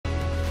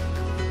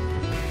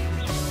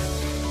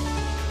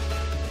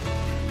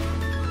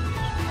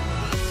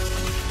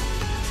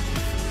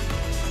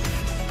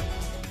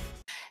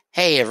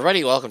Hey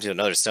everybody, welcome to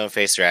another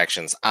Stoneface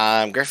Reactions.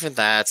 I'm Griffin,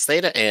 that's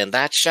Theta, and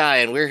that's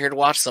Chey, and we're here to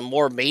watch some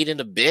more Made in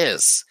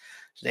Abyss.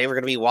 Today we're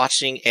going to be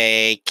watching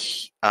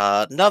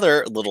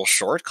another little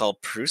short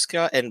called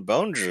Pruska and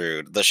Bone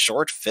Druid, the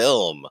short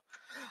film.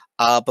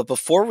 But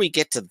before we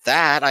get to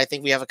that, I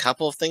think we have a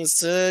couple of things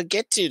to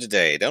get to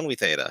today, don't we,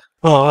 Theta?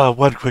 Well,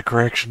 one quick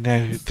correction.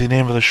 The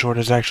name of the short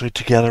is actually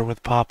Together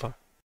with Papa.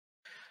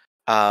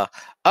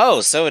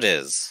 Oh, so it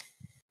is.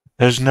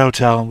 There's no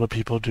telling what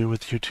people do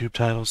with YouTube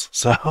titles,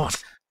 so...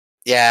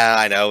 Yeah,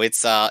 I know,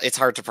 it's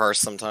hard to parse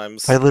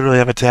sometimes. I literally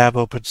have a tab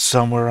open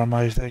somewhere on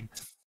my thing,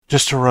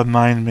 just to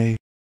remind me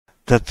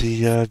that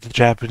the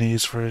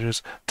Japanese for it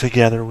is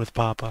Together with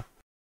Papa.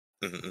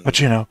 But,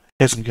 you know,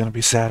 isn't going to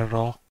be sad at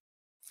all.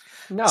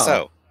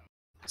 No.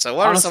 So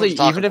what honestly, are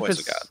some talking points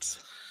we got?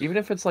 Even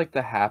if it's like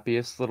the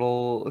happiest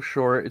little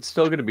short, it's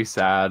still going to be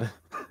sad.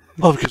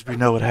 Well, because we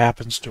know what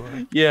happens to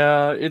her.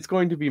 Yeah, it's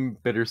going to be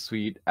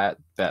bittersweet at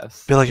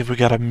best. Feel like if we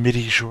got a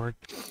MIDI short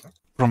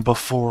from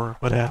before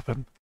what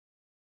happened.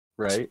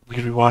 Right? We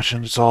could be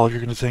watching, it's all you're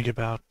going to think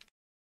about.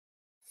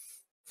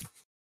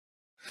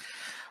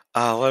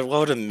 What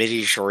would a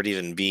MIDI short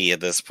even be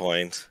at this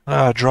point?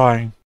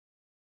 Drawing.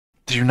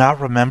 Do you not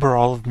remember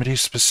all of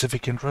MIDI's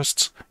specific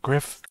interests,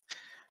 Griff?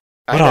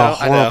 What a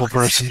horrible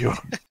person you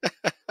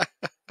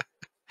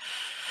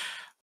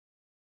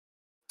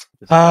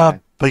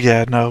are. But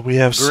yeah, no, we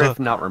have... Griff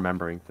not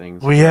remembering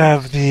things. We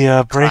have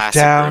the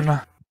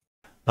breakdown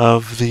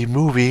of the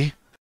movie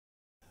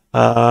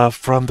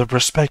from the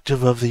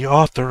perspective of the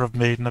author of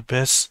Made in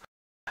Abyss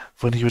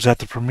when he was at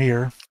the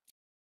premiere.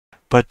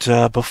 But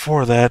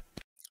before that,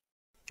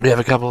 we have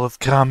a couple of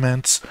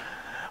comments,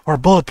 or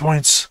bullet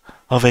points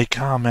of a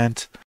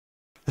comment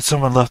that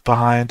someone left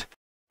behind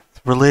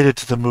related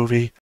to the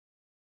movie,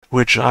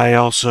 which I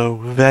also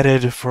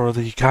vetted for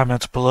the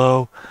comments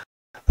below.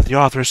 The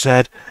author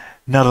said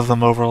none of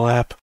them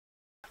overlap.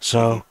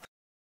 So,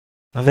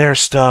 their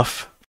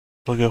stuff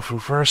we'll go through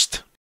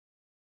first.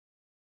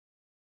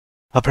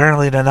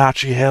 Apparently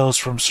Nanachi hails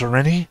from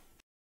Sereni,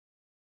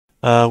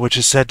 which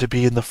is said to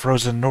be in the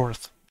frozen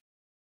north.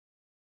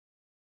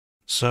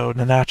 So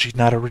Nanachi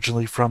not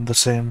originally from the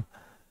same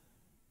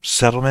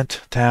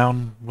settlement,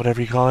 town,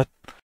 whatever you call it,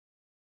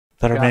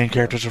 that our main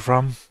characters are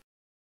from.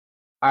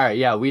 Alright,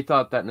 yeah, we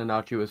thought that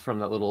Nanachi was from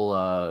that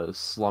little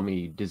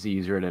slummy,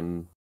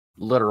 disease-ridden,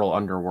 literal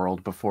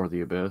underworld before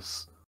the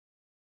Abyss.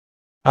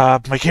 I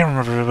can't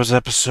remember if it was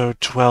episode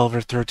 12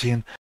 or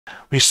 13.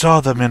 We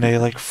saw them in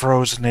a,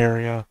 frozen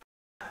area,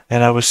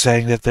 and I was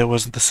saying that that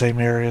wasn't the same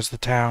area as the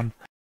town.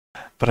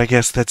 But I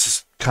guess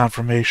that's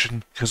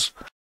confirmation, because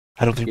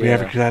I don't think we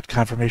ever got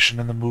confirmation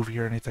in the movie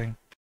or anything.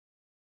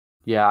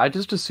 Yeah, I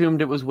just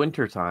assumed it was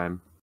winter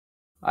time.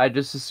 I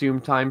just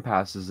assumed time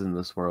passes in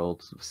this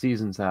world.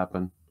 Seasons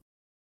happen.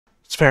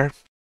 It's fair.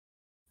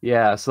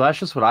 Yeah, so that's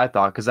just what I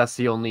thought, because that's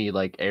the only,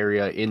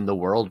 area in the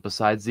world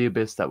besides the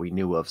Abyss that we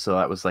knew of, so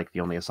that was, the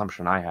only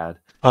assumption I had.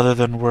 Other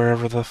than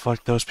wherever the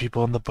fuck those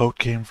people in the boat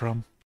came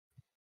from.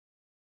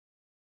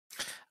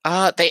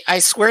 I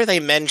swear they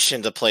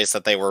mentioned a place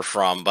that they were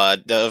from,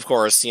 but, of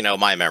course,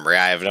 my memory,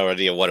 I have no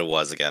idea what it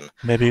was again.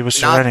 Maybe it was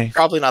Sereni.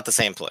 Probably not the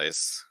same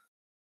place.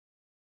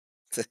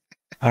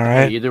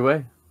 Alright. Either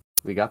way,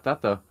 we got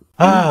that, though.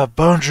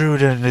 Bone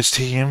Druid and his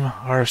team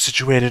are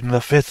situated in the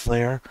 5th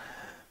layer,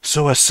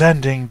 so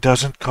ascending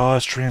doesn't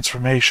cause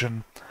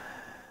transformation.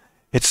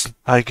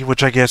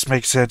 Which I guess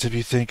makes sense if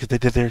you think they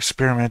did their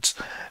experiments.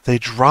 They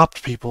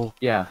dropped people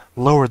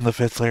lower than the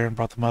 5th layer and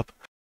brought them up.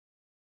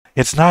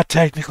 It's not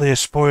technically a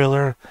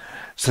spoiler,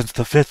 since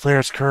the 5th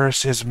layer's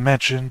curse is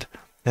mentioned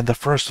in the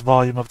first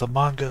volume of the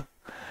manga,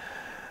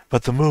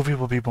 but the movie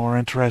will be more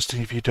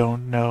interesting if you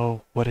don't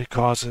know what it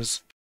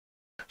causes.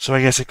 So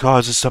I guess it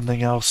causes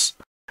something else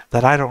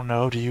that I don't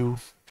know. Do you?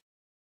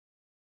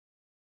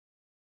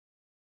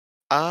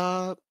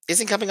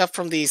 Isn't coming up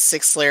from the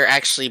 6th layer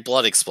actually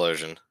blood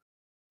explosion?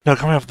 No,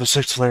 coming up from the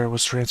 6th layer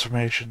was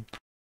transformation.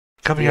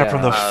 Coming up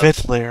from the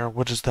 5th layer,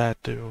 what does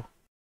that do?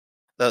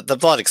 The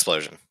blood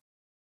explosion.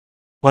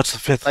 What's the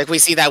 5th? Like, we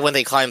see that when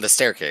they climb the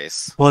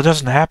staircase. Well, it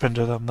doesn't happen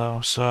to them,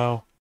 though,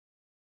 so...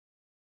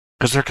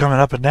 Because they're coming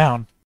up and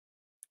down.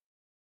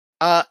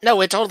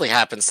 No, it totally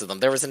happens to them.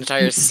 There was an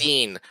entire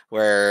scene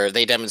where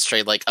they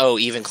demonstrate,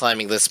 even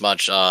climbing this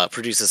much,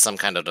 produces some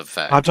kind of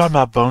effect. I'm talking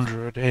about Bone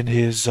Druid and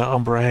his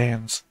Umbra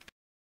hands.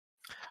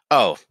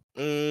 Oh.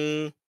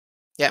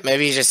 Yeah,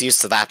 maybe he's just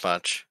used to that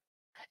much.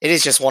 It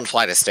is just one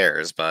flight of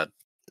stairs, but...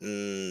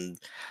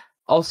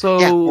 Also...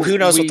 Yeah, who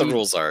knows what the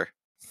rules are?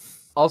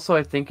 Also,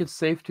 I think it's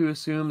safe to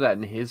assume that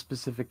in his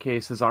specific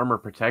case, his armor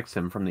protects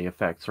him from the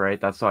effects, right?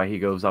 That's why he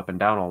goes up and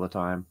down all the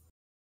time.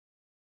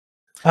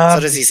 So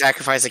does he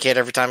sacrifice a kid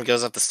every time he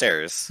goes up the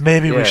stairs?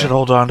 Maybe we should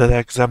hold on to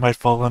that, because that might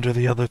fall under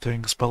the other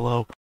things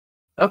below.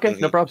 Okay,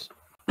 no probs.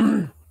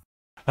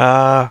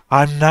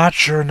 I'm not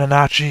sure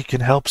Nanachi can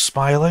help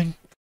smiling.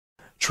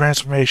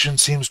 Transformation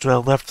seems to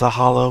have left the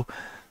hollow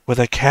with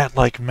a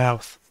cat-like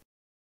mouth.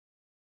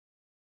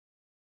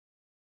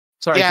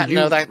 Sorry, yeah, could you,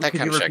 no, that could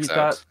kind you of repeat checks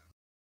out.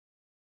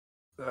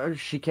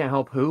 She can't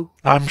help who?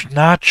 I'm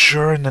not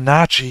sure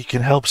Nanachi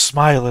can help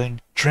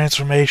smiling.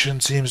 Transformation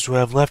seems to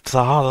have left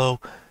the hollow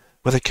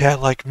with a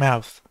cat-like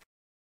mouth.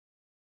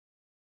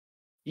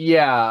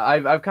 Yeah,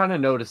 I've kind of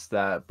noticed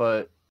that,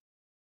 but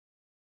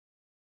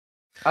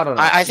I don't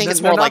know. I think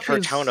it's more like her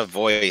Nanachi's- tone of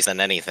voice than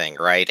anything,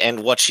 right?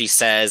 And what she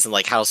says and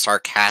like how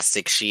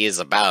sarcastic she is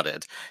about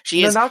it.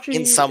 She is Nanachi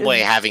in some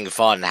way is- having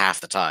fun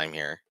half the time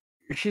here.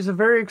 She's a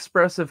very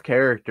expressive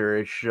character.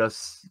 It's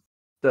just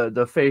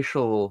the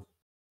facial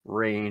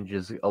range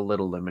is a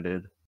little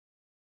limited.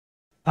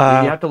 You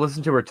have to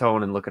listen to her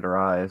tone and look at her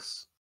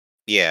eyes.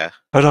 Yeah.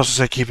 I'd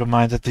also say keep in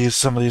mind that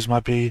some of these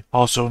might be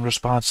also in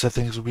response to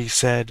things we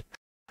said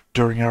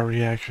during our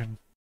reaction.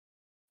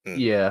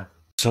 Yeah.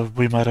 So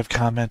we might have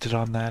commented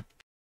on that.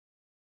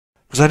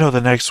 Because I know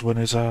the next one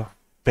is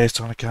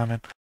based on a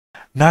comment.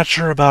 Not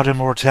sure about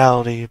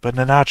immortality, but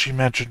Nanachi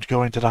mentioned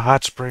going to the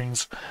hot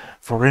springs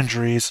for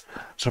injuries,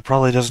 so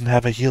probably doesn't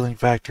have a healing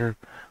factor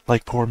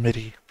like poor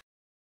Mitty.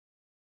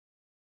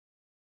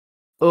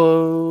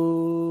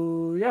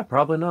 Oh, yeah,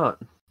 probably not.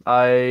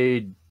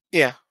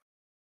 Yeah.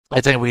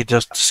 I think we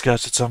just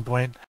discussed at some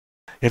point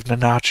if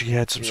Nanachi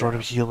had some sort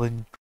of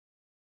healing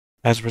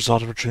as a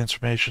result of her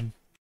transformation.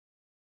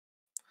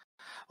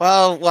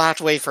 Well, we'll have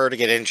to wait for her to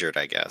get injured,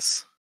 I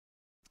guess.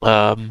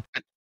 I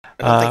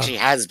don't think she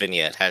has been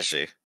yet, has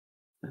she?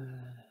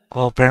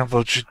 Well,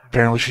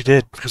 apparently she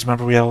did, because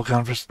remember we had a whole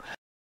conversation.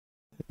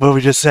 What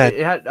we just said.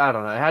 I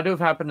don't know. It had to have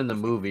happened in the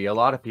movie. A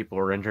lot of people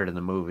were injured in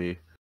the movie.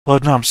 Well,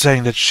 no, I'm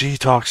saying that she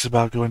talks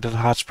about going to the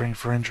hot spring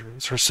for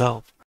injuries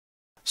herself.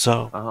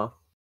 So.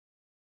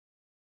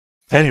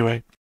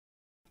 Anyway,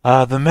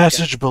 the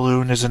message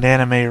balloon is an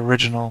anime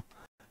original,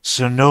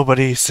 so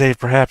nobody, save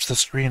perhaps the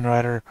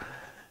screenwriter,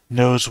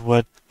 knows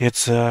what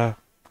its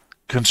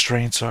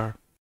constraints are.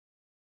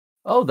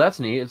 Oh, that's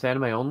neat. It's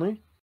anime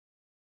only?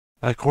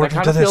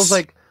 According to this, feels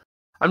like,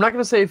 I'm not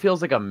going to say it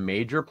feels like a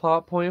major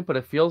plot point, but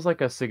it feels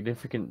like a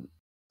significant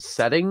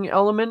setting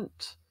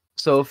element.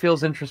 So it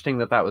feels interesting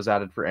that was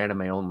added for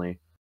anime only.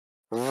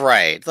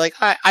 Right. Like,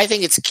 I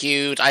think it's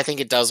cute. I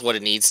think it does what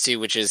it needs to,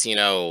 which is,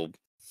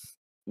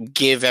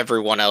 give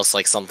everyone else,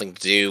 like, something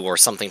to do or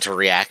something to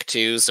react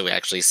to, so we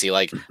actually see,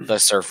 like, the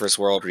surface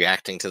world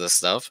reacting to the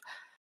stuff.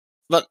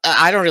 But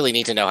I don't really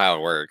need to know how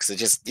it works.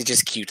 It's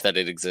just cute that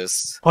it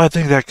exists. Well, I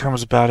think that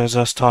comes about as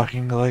us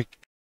talking, like,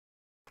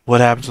 what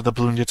happens when the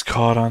balloon gets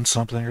caught on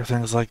something or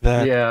things like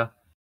that. Yeah,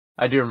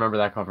 I do remember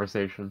that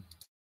conversation.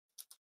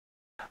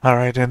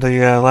 Alright, and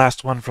the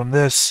last one from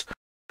this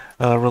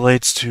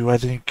relates to, I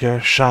think,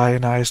 Chey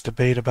and I's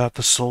debate about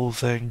the soul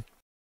thing.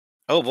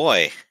 Oh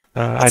boy.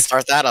 Let's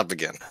start that up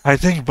again. I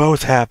think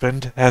both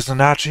happened. As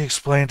Nanachi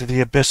explained to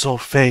the abyssal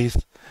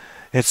faith,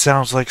 it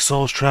sounds like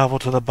souls travel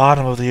to the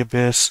bottom of the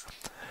abyss,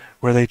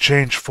 where they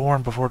change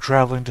form before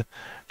traveling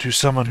to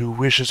someone who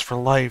wishes for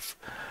life,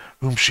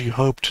 whom she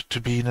hoped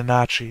to be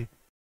Nanachi.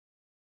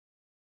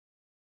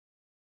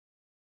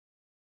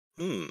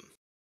 I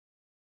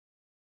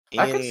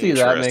can see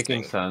that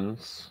making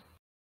sense.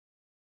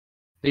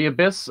 The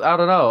Abyss, I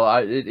don't know.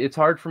 It's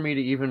hard for me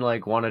to even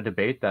want to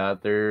debate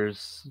that.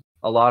 There's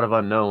a lot of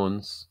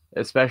unknowns,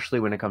 especially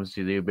when it comes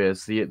to the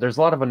Abyss. There's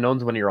a lot of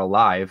unknowns when you're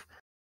alive.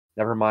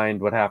 Never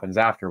mind what happens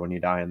after when you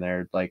die in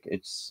there.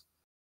 There's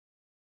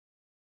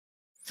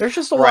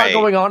just a lot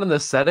going on in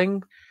this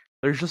setting.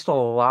 There's just a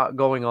lot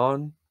going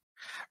on.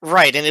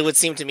 Right, and it would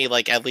seem to me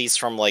like, at least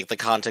from the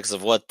context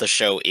of what the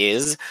show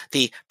is,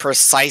 the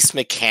precise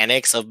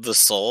mechanics of the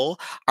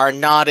soul are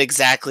not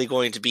exactly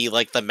going to be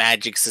like the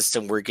magic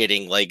system we're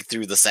getting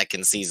through the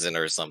second season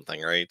or something,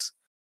 right?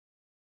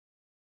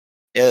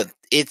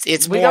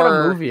 It's we more got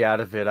a movie out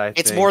of it.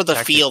 It's more the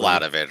feel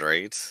out of it,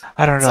 right?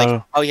 I don't know.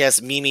 Like, oh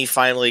yes, Mimi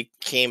finally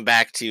came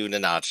back to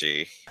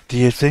Nanachi. Do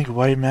you think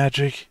white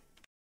magic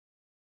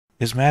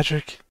is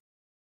magic?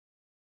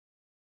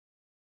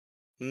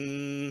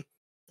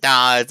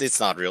 Nah,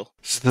 it's not real.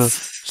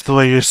 It's the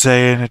way you're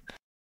saying it.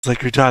 It's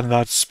like you're talking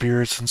about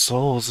spirits and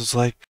souls. It's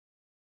like,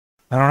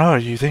 I don't know.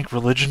 Do you think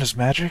religion is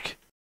magic?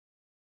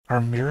 Are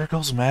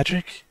miracles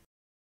magic?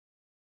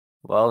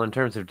 Well, in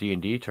terms of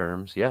D&D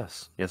terms,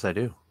 yes. Yes, I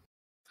do.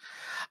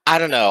 I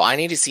don't know. I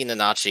need to see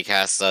Nanachi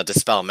cast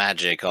Dispel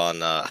Magic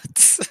on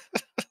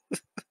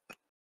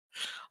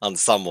on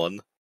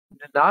someone.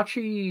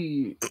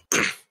 Nanachi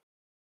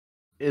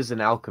is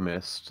an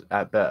alchemist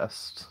at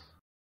best.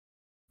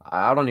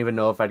 I don't even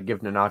know if I'd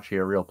give Nanachi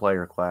a real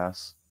player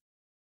class.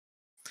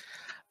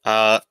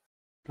 I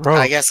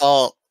guess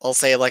I'll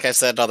say, like I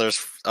said in other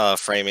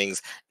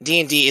framings,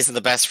 D&D isn't the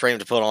best frame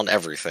to put on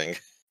everything.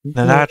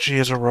 Nanachi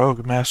is a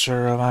rogue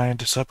master of mind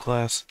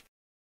subclass.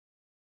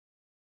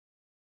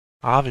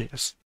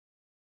 Obvious.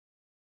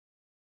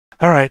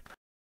 Alright.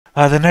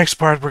 The next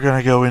part we're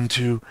going to go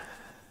into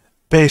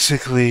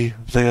basically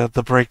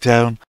the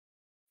breakdown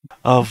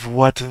of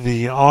what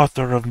the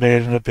author of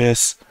Made in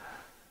Abyss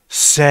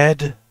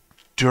said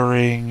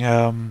during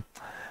the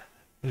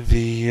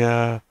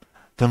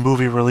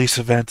movie release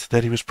event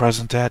that he was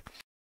present at,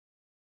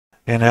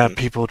 and how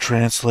people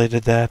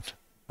translated that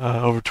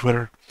over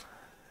Twitter.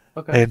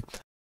 Okay. And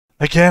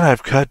again,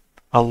 I've cut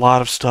a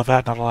lot of stuff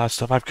out. Not a lot of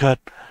stuff. I've cut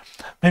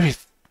maybe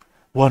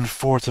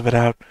 1/4 of it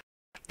out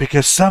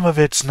because some of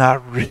it's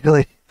not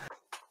really.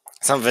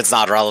 Some of it's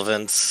not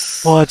relevant.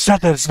 Well, it's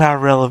not that it's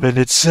not relevant.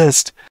 It's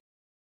just,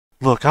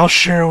 look, I'll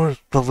share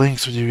the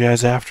links with you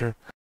guys after,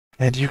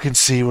 and you can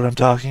see what I'm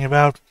talking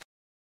about.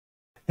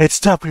 It's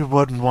stuff we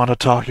wouldn't want to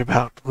talk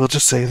about. We'll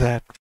just say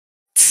that.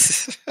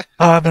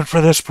 And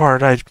for this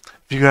part, if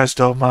you guys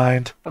don't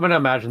mind, I'm gonna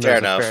imagine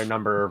there's a fair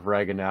number of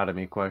reg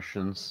anatomy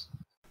questions.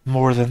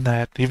 More than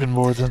that, even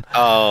more than.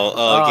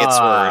 Oh, it gets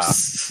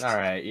worse. All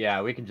right,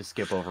 yeah, we can just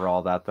skip over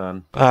all that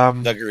then.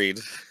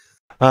 Agreed.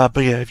 But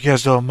yeah, if you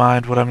guys don't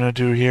mind, what I'm gonna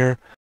do here,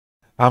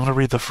 I'm gonna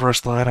read the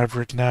first line I've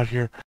written out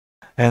here,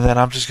 and then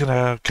I'm just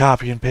gonna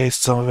copy and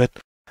paste some of it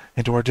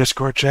into our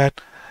Discord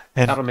chat.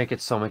 And that'll make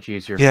it so much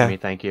easier for me.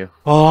 Thank you.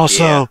 Well,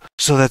 also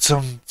so that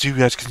you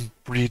guys can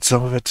read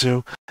some of it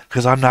too,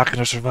 because I'm not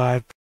gonna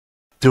survive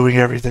doing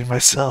everything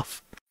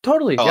myself.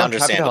 Totally. Oh,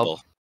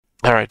 understandable.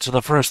 All right. So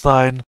the first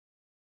line,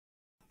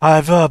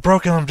 I've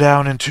broken them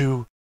down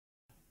into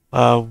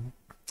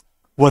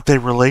what they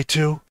relate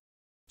to.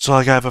 So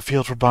like I have a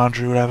field for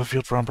Bondrewd, I have a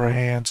field for Umbra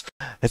Hands,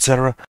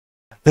 etc.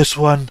 This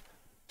one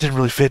didn't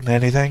really fit in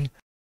anything.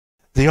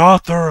 The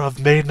author of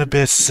Made in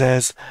Abyss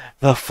says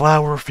the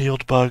flower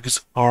field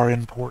bugs are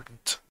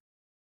important.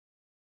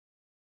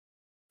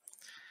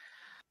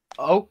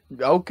 Oh,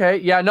 okay.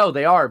 Yeah, no,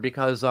 they are,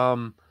 because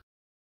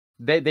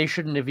they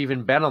shouldn't have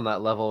even been on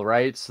that level,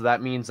 right? So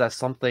that means that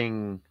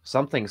something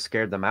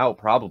scared them out,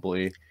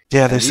 probably.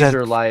 Yeah, they said these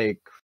are like.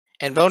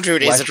 And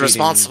Bondrewd isn't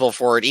responsible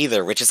for it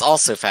either, which is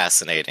also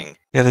fascinating.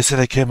 Yeah, they said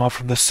they came up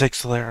from the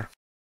 6th layer.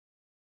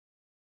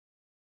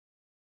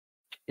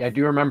 Yeah, I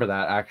do remember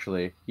that,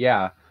 actually.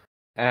 Yeah.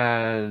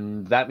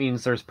 And that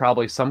means there's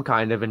probably some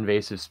kind of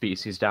invasive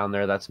species down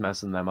there that's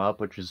messing them up,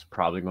 which is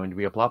probably going to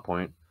be a plot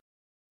point.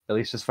 At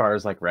least as far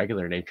as, like,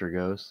 regular nature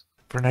goes.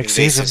 For next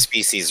invasive season.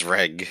 Species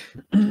reg.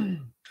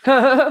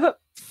 Why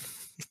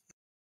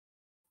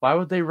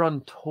would they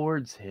run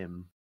towards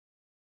him?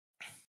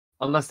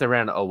 Unless they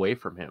ran away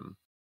from him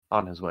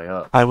on his way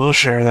up. I will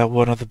share that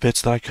one of the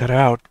bits that I cut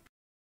out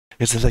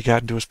is that they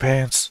got into his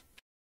pants.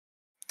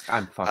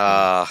 I'm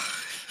fucking...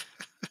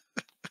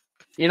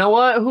 You know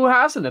what? Who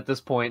hasn't at this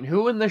point?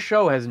 Who in the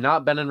show has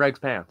not been in Reg's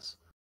pants?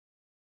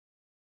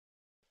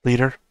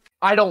 Leader?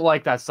 I don't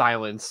like that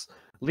silence.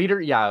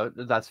 Leader? Yeah,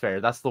 that's fair.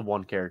 That's the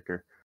one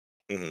character.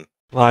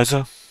 Mm-hmm.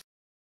 Liza?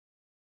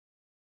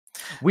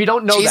 We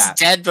don't know She's that.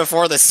 She's dead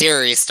before the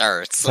series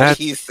starts. What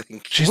do you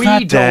think? She's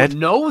not dead. We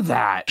don't know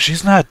that.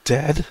 She's not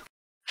dead.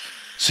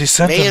 She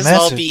sent a message. May as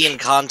well be in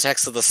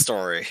context of the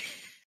story.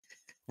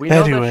 We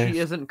know that she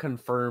isn't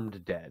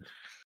confirmed dead.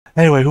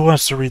 Anyway, who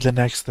wants to read the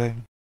next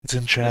thing? It's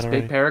in chat. This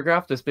big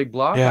paragraph, this big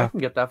block? Yeah. I can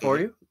get that for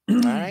you.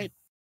 Alright.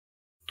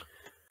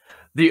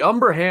 The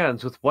Umbra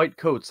Hands with white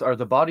coats are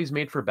the bodies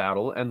made for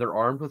battle, and they're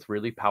armed with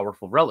really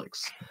powerful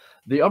relics.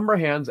 The Umbra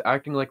Hands,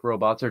 acting like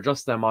robots, are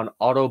just them on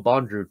Auto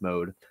Bondrewd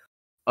mode.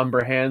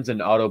 Umbra Hands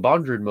in Auto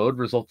Bondrewd mode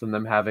result in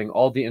them having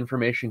all the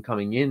information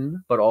coming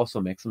in, but also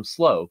makes them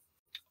slow.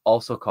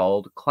 Also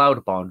called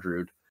Cloud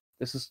Bondrewd.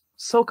 This is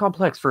so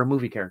complex for a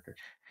movie character.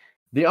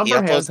 The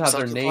Umbra Hands have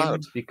their name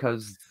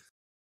because...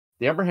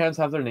 The Umbra Hands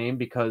have their name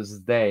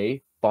because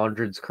they,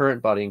 Bondrewd's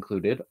current body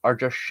included, are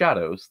just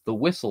shadows. The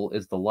whistle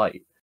is the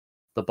light.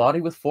 The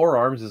body with 4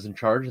 arms is in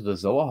charge of the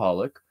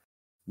Zoaholic.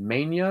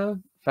 Mania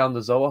found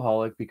the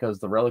Zoaholic because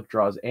the relic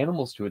draws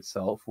animals to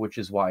itself, which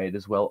is why it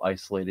is well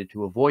isolated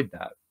to avoid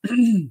that.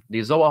 The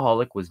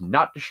Zoaholic was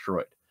not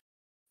destroyed.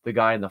 The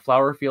guy in the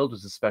flower field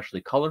was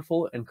especially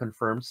colorful and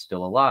confirmed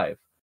still alive.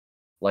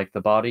 Like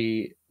the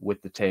body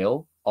with the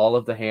tail, all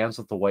of the hands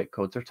with the white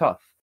coats are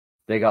tough.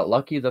 They got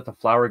lucky that the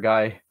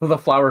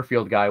flower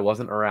field guy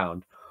wasn't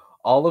around.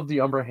 All of the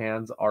Umbra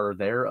Hands are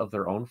there of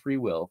their own free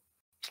will.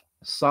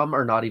 Some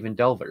are not even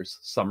delvers.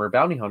 Some are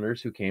bounty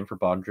hunters who came for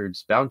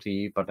Bondrewd's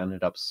bounty but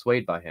ended up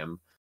swayed by him.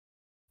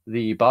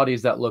 The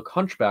bodies that look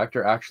hunchbacked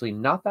are actually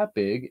not that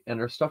big and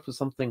are stuffed with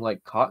something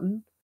like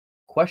cotton? ?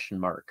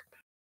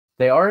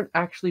 They aren't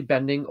actually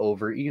bending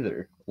over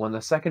either. When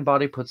the second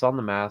body puts on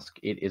the mask,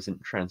 it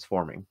isn't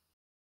transforming.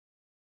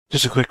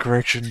 Just a quick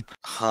correction.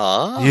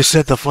 Huh? You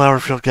said the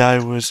Flowerfield guy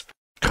was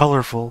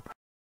colorful,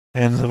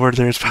 and the word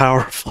there is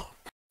powerful.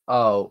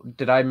 Oh,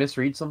 did I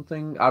misread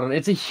something? I don't know.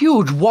 It's a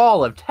huge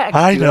wall of text.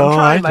 I know,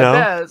 I know. My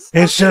best.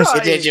 It's just...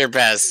 You did your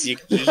best. You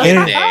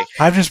did.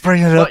 I'm just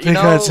bringing it up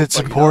because it's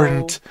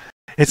important.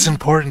 It's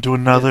important to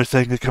another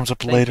thing that comes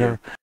up later,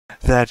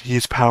 that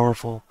he's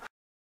powerful.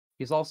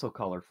 He's also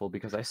colorful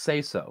because I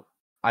say so.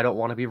 I don't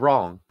want to be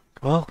wrong.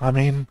 Well, I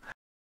mean...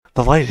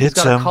 The light hits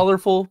him. He's got a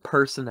colorful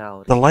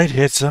personality. The light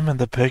hits him, and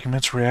the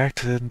pigments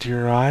react into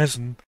your eyes,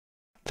 and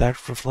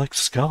that reflects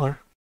his color.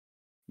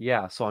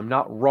 Yeah, so I'm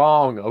not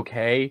wrong,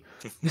 okay?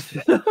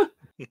 But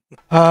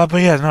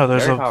yeah, no,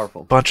 there's a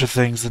bunch of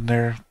things in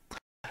there.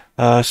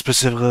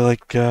 Specifically,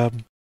 like,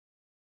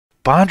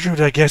 Bondrewd,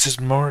 I guess, is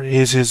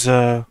his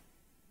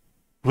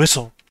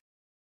whistle.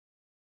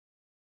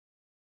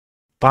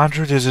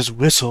 Bondrewd is his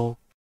whistle,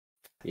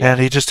 and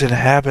he just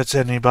inhabits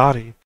any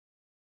body.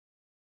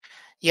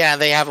 Yeah,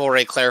 they have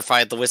already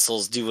clarified the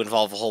whistles do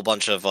involve a whole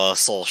bunch of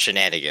soul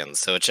shenanigans,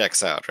 so it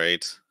checks out,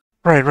 right?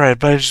 Right,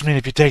 but I just mean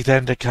if you take that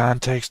into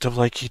context of,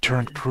 like, he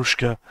turned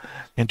Prushka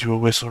into a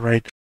whistle,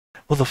 right?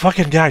 Well, the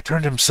fucking guy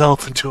turned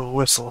himself into a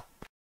whistle.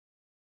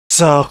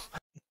 So,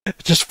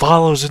 it just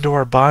follows into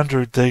our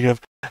Bondrood thing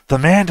of, the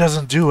man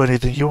doesn't do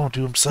anything, he won't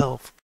do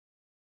himself.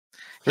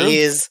 He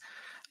is,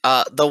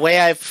 the way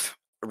I've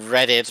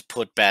read it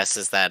put best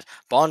is that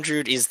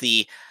Bondrood is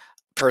the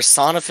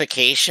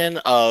personification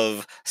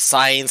of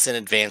science and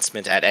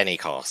advancement at any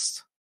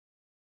cost.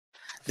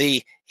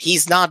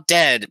 He's not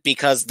dead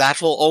because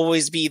that will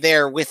always be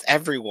there with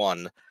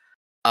everyone,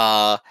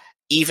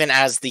 even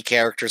as the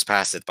characters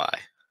pass it by.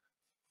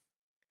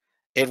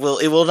 It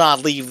will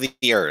not leave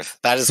the Earth.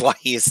 That is why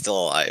he is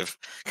still alive.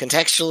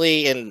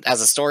 Contextually and as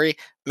a story,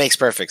 makes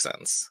perfect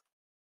sense.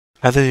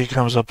 I think it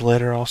comes up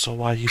later also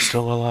why he's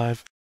still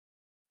alive.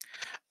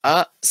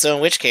 So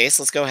in which case,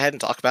 let's go ahead and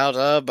talk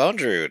about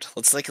Bondrood.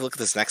 Let's take a look at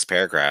this next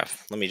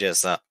paragraph. Let me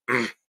just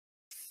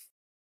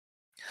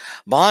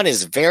Bond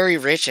is very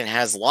rich and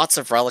has lots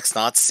of relics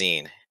not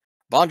seen.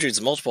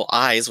 Bondrood's multiple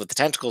eyes with the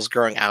tentacles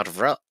growing out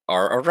of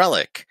are a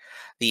relic.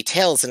 The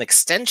tail is an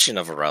extension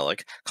of a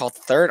relic called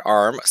Third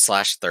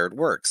Arm/Third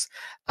Works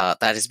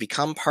that has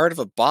become part of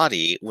a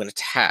body when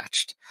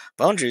attached.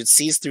 Bondrood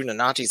sees through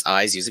Nanachi's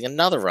eyes using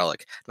another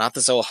relic, not the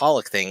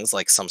zooholic things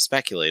like some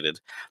speculated.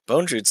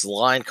 Bondrood's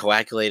line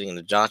coagulating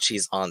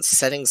Nanachi's on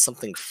setting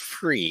something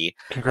free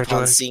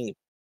upon seeing...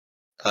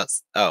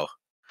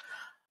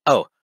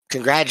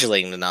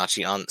 Congratulating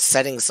Nanachi on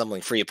setting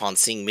something free upon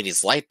seeing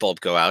Mitty's light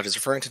bulb go out is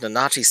referring to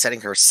Nanachi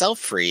setting herself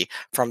free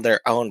from their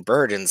own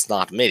burdens,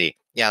 not Mitty.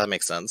 Yeah, that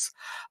makes sense.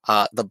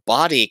 The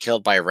body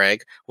killed by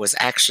Reg was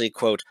actually,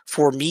 quote,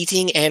 for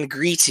meeting and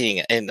greeting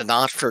and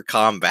not for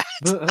combat.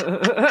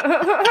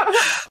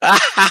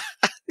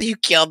 You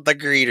killed the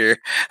greeter.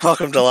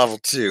 Welcome to level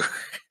 2.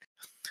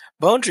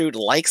 Bondrood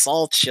likes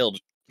all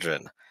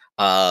children.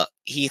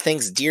 He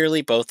thinks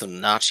dearly both of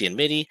Nanachi and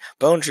Mitty.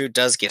 Bondrood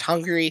does get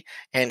hungry,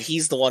 and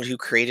he's the one who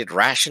created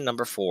ration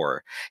number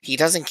 4. He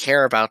doesn't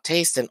care about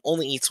taste and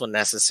only eats when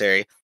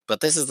necessary, but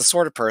this is the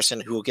sort of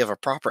person who will give a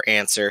proper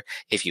answer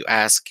if you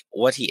ask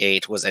what he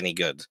ate was any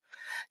good.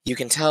 You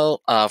can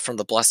tell from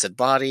the Blessed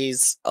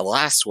Body's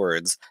last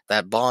words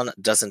that Bond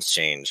doesn't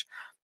change.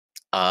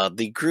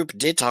 The group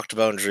did talk to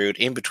Bondrood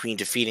in between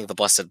defeating the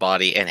Blessed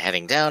Body and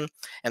heading down,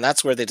 and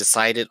that's where they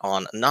decided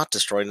on not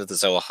destroying the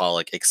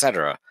Zooholic,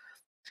 etc.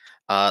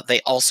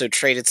 They also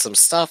traded some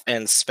stuff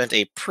and spent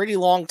a pretty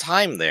long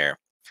time there.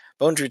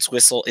 Bondrood's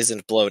whistle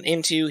isn't blown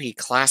into, he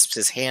clasps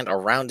his hand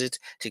around it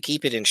to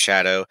keep it in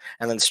shadow,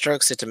 and then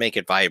strokes it to make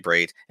it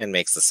vibrate and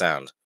makes the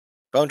sound.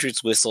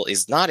 Bondrood's whistle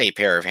is not a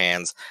pair of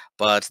hands,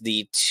 but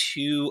the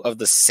two of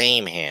the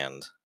same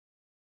hand.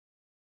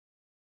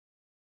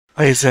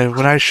 Like I said,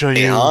 when I show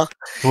you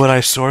what I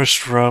sourced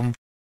from,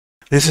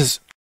 this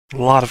is a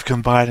lot of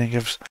combining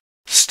of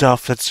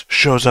stuff that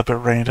shows up at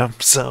random.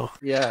 So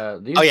yeah,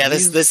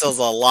 this is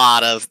a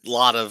lot of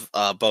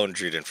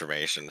Bondrood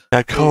information.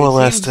 I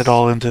coalesced it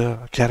all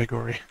into a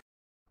category.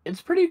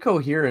 It's pretty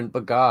coherent,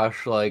 but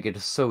gosh, like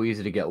it's so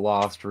easy to get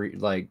lost.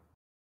 Like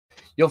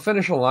you'll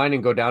finish a line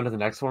and go down to the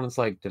next one. It's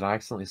like, did I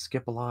accidentally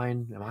skip a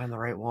line? Am I in the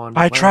right one?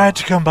 I tried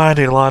to combine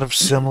a lot of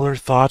similar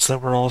thoughts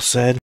that were all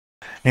said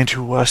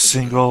into a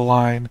single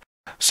line.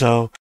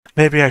 So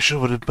maybe I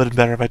should have been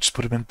better if I just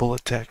put them in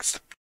bullet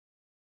text.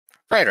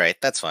 Right,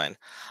 that's fine.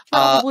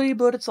 Probably,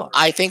 but it's all right.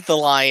 I think the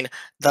line,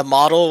 the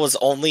model was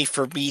only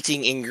for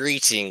meeting and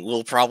greeting,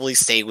 will probably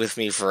stay with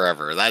me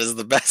forever. That is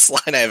the best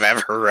line I've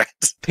ever read.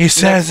 He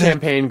says Next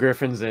campaign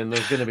Griffin's in,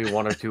 there's going to be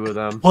one or two of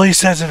them. Well, he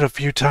says it a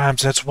few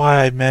times. That's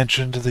why I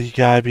mentioned the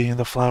guy being in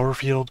the flower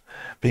field,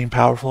 being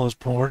powerful is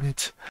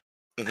important.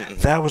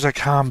 That was a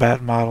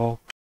combat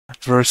model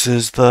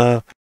versus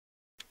the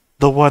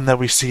one that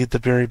we see at the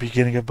very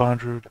beginning of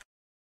Bondrood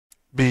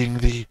being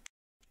the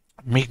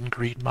meet and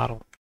greet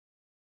model.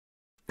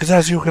 Because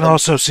as you can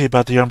also see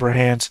about the Umber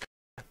Hands,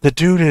 the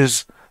dude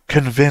is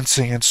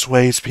convincing and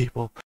sways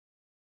people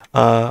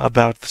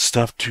about the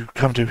stuff to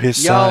come to his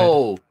side.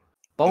 Yo!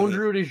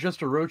 Bondrood is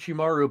just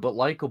Orochimaru, but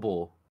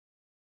likable.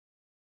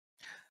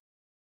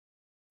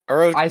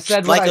 I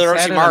said what I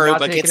said, Orochimaru,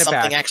 but get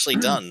something actually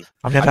done.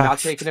 I'm not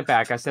taking it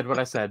back. I said what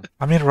I said.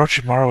 I mean,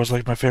 Orochimaru was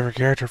like my favorite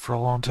character for a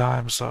long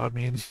time, so I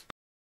mean...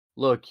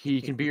 Look, he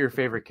can be your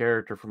favorite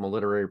character from a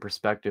literary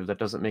perspective. That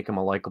doesn't make him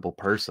a likable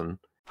person.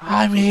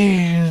 I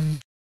mean...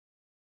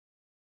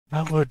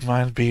 I wouldn't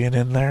mind being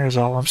in there, is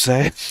all I'm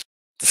saying.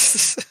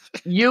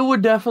 You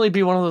would definitely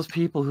be one of those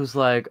people who's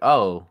like,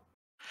 oh,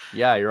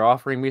 yeah, you're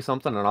offering me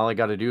something and all I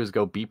gotta do is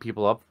go beat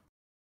people up.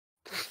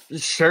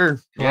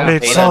 Sure. Yeah,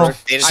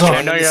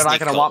 I know you're not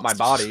gonna want my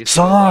body.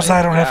 So long as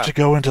I don't have to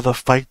go into the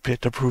fight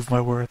pit to prove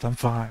my worth, I'm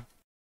fine.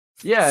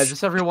 Yeah,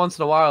 just every once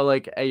in a while,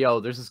 like, hey,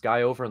 yo, there's this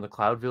guy over in the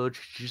Cloud Village.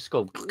 You just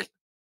go...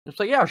 It's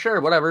like, yeah, sure,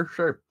 whatever,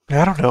 sure.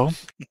 I don't know.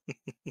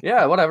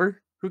 Yeah,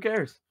 whatever. Who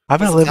cares?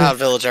 What's the Cloud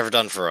Village ever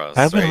done for us?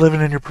 I've been living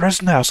in your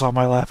prison house all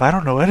my life. I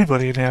don't know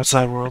anybody in the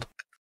outside world.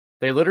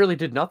 They literally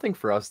did nothing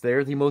for us.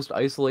 They're the most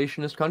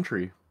isolationist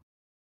country.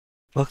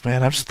 Look,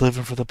 man, I'm just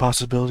living for the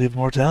possibility of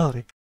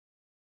mortality.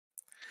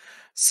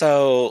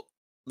 So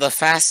the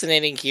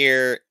fascinating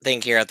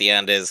thing here at the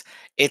end is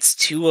it's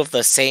two of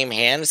the same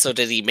hand. So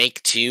did he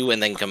make two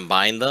and then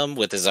combine them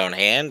with his own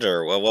hand,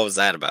 or what was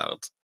that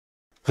about?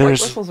 White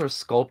whistles are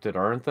sculpted,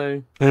 aren't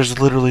they? There's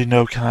literally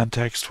no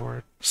context for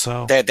it,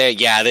 so... There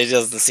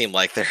doesn't seem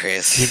like there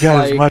is. You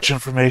got as much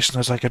information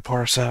as I could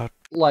parse out.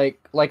 Like,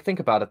 think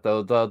about it,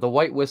 though. The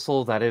white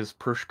whistle that is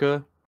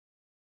Prushka,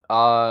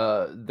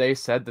 they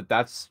said that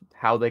that's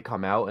how they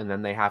come out, and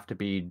then they have to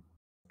be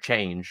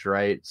changed,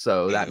 right?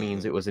 So that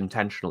means it was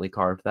intentionally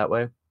carved that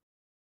way.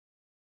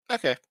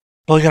 Okay.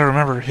 Well, you gotta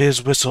remember,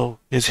 his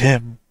whistle is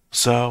him,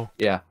 so...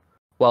 Yeah.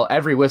 Well,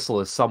 every whistle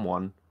is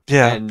someone.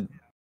 Yeah. And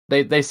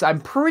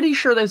I'm pretty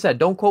sure they said,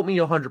 don't quote me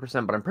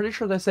 100%, but I'm pretty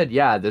sure they said,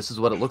 yeah, this is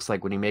what it looks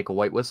like when you make a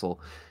white whistle.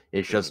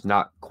 It's just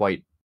not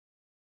quite...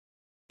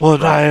 Well,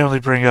 right. I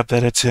only bring up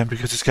that it's him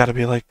because it's gotta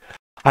be, like,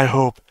 I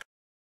hope,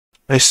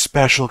 a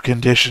special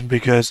condition,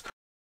 because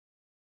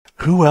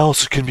who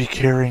else can be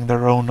carrying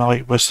their own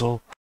white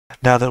whistle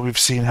now that we've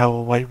seen how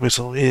a white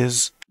whistle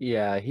is?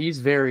 Yeah, he's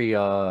very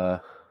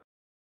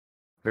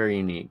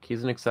unique.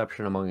 He's an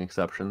exception among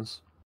exceptions.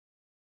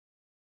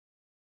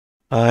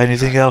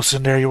 Anything else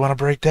in there you want to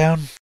break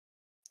down?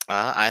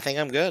 I think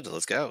I'm good.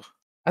 Let's go.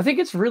 I think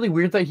it's really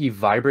weird that he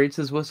vibrates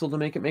his whistle to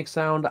make it make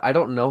sound. I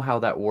don't know how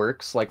that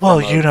works. Like, well,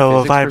 you know,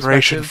 a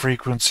vibration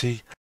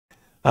frequency.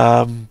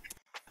 God,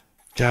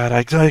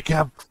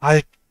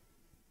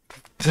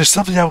 there's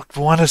something I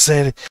want to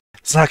say.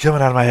 It's not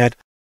coming out of my head,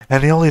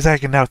 and the only thing I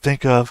can now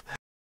think of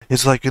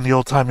is like in the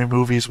old-timey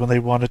movies when they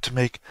wanted to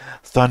make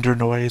thunder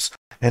noise,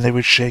 and they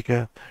would shake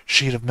a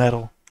sheet of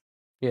metal.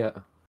 Yeah.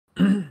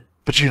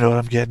 But you know what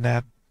I'm getting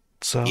at,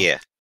 so... Yeah.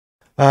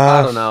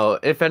 I don't know.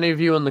 If any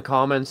of you in the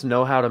comments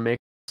know how to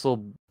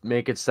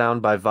make it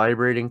sound by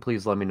vibrating,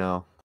 please let me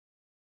know.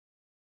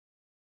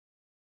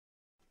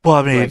 Well,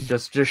 I mean... Like,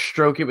 just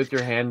stroke it with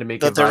your hand to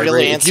make it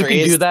vibrate. If you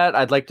can do that,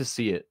 I'd like to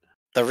see it.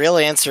 The real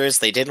answer is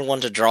they didn't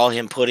want to draw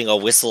him putting a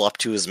whistle up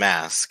to his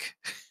mask.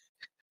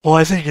 Well,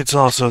 I think it's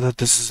also that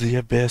this is the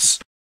Abyss,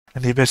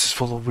 and the Abyss is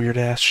full of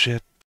weird-ass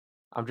shit.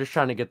 I'm just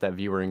trying to get that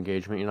viewer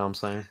engagement, you know what I'm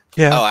saying?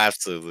 Yeah. Oh,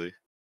 absolutely.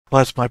 Well,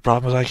 that's my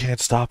problem, is I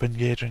can't stop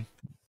engaging.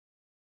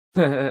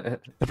 It'd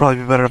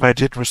probably be better if I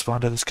didn't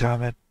respond to this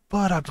comment,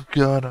 but I'm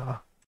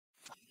gonna.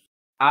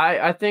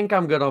 I think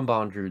I'm good on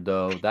Bondrewd,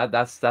 though.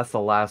 That's the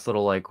last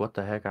little, like, what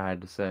the heck I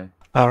had to say.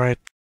 Alright.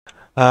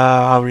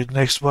 I'll read the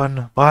next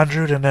one.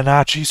 Bondrewd and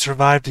Nanachi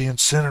survived the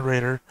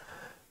incinerator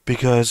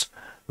because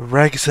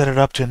Reg set it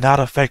up to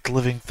not affect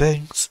living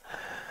things.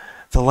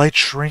 The light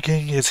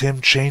shrinking is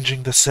him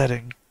changing the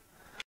setting.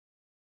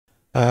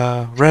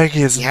 Reg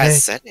is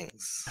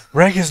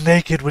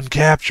naked when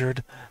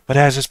captured, but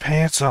has his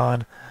pants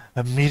on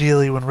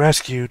immediately when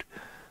rescued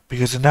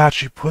because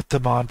Nanachi put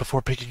them on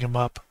before picking him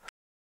up.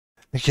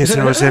 In case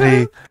there was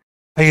any...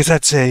 I guess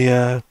that's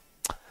any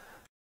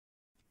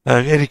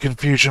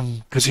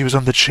confusion, because he was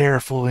on the chair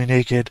fully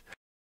naked,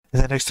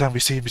 and the next time we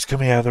see him, he's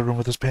coming out of the room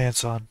with his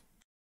pants on.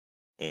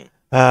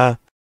 The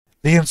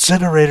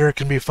incinerator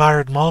can be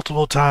fired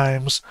multiple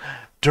times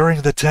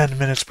during the 10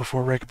 minutes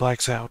before Reg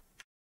blacks out.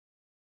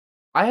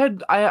 I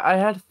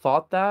had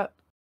thought that.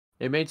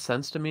 It made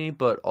sense to me,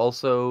 but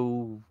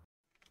also...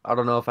 I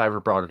don't know if I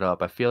ever brought it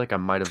up. I feel like I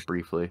might have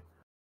briefly.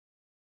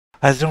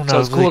 I don't know. So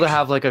it's cool to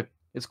have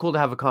it's cool to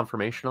have a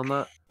confirmation on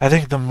that. I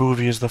think the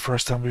movie is the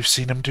first time we've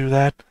seen him do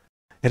that.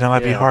 And it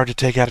might be hard to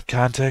take out of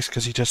context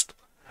because he just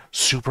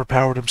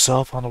superpowered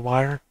himself on the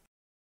wire.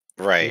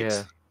 Right.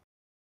 Yeah.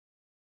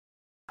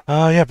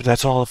 Yeah, but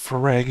that's all for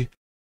Reg.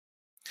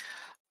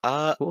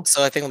 Cool.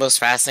 So I think the most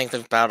fascinating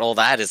thing about all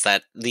that is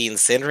that the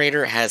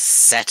incinerator has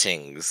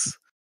settings.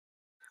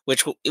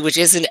 Which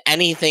isn't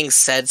anything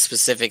said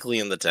specifically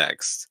in the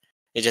text.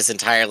 It just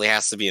entirely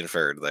has to be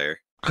inferred there.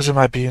 Because it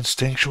might be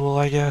instinctual,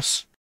 I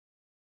guess.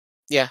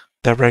 Yeah.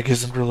 That Reg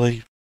isn't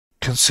really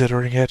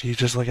considering it. He's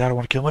just like, I don't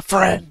want to kill my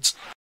friends.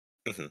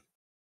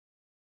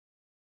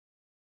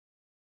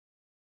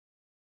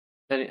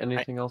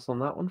 Anything else on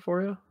that one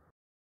for you?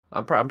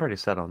 I'm pretty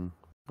set on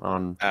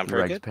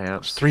Reg's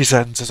pants. 3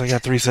 sentences. I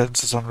got 3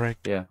 sentences on Reg.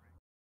 Yeah.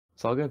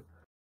 It's all good.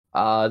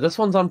 This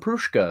one's on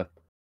Prushka.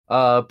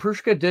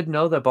 Prushka did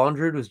know that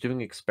Bondrewd was doing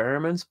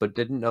experiments, but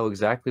didn't know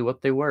exactly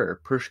what they were.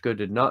 Prushka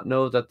did not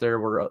know that there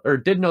were, or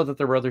did know that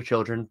there were other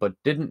children, but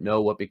didn't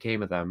know what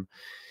became of them.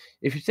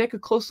 If you take a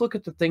close look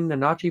at the thing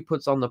Nanachi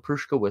puts on the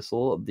Prushka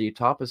whistle, the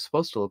top is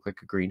supposed to look like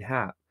a green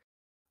hat.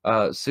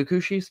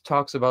 Tsukushi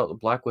talks about the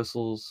black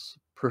whistles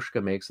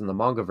Prushka makes in the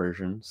manga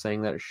version,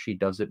 saying that she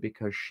does it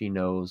because she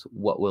knows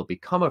what will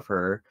become of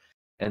her,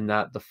 and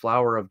that the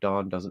Flower of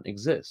Dawn doesn't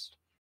exist.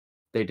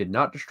 They did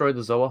not destroy the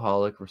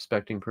Zoaholic,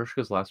 respecting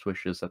Prushka's last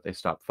wishes that they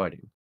stop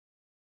fighting.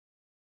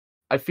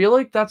 I feel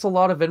like that's a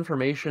lot of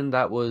information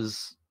that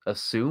was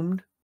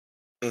assumed.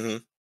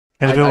 Mm-hmm.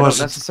 I don't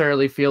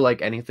necessarily feel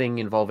like anything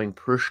involving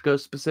Prushka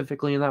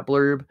specifically in that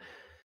blurb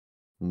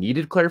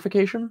needed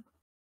clarification.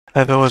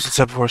 If it was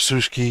except for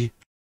Sushki,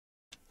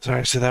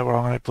 sorry I said that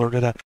wrong and I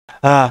blurted it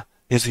out,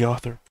 is the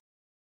author.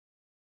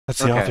 That's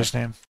the author's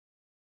name.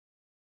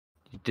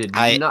 Did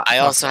not. I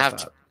also have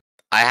to.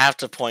 I have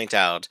to point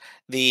out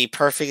the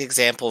perfect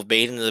example of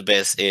Made in the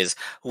Abyss is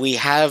we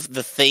have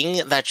the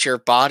thing that your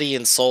body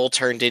and soul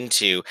turned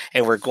into,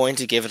 and we're going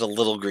to give it a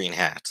little green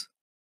hat.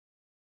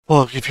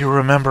 Well, if you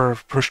remember,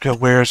 Prushka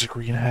wears a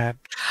green hat.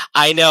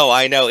 I know.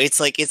 It's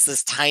like it's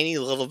this tiny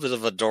little bit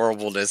of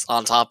adorableness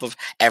on top of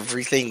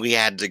everything we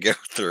had to go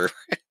through.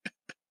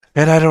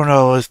 And I don't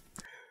know.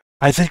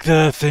 I think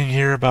the thing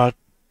here about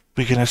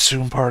we can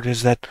assume part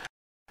is that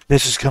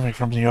this is coming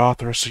from the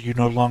author, so you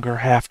no longer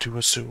have to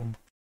assume.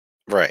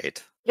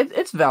 Right.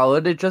 It's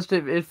valid.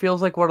 It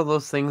feels like one of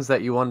those things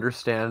that you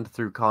understand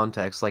through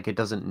context. Like it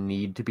doesn't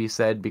need to be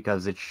said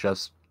because it's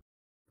just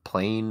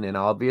plain and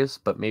obvious.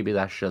 But maybe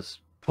that's just.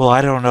 Well,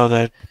 I don't know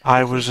that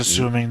I was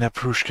assuming that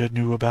Prushka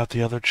knew about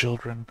the other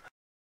children.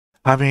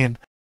 I mean,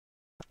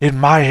 in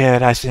my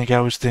head, I think I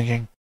was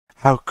thinking,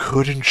 how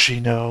couldn't she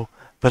know?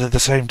 But at the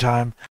same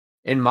time...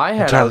 In my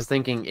head, I was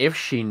thinking, if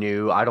she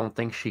knew, I don't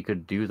think she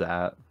could do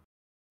that.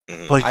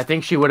 Like, I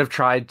think she would have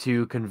tried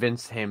to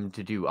convince him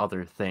to do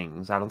other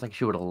things. I don't think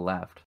she would have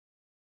left.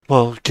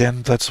 Well,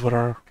 again, that's what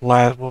our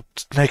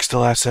next to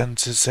last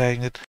sentence is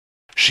saying, that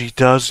she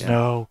does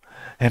know,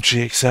 and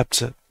she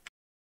accepts it.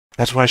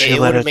 That's why she it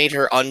would have made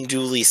her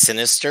unduly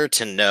sinister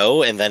to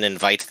know and then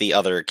invite the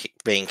other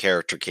main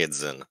character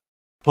kids in.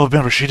 Well,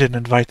 remember, she didn't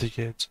invite the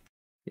kids.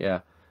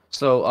 Yeah.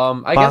 So,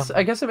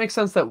 I guess it makes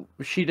sense that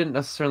she didn't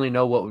necessarily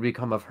know what would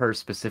become of her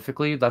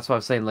specifically. That's why I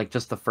was saying, like,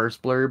 just the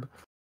first blurb.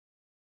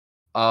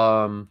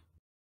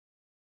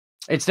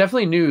 It's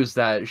definitely news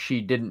that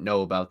she didn't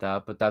know about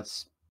that, but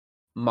that's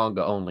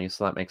manga only,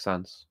 so that makes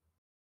sense.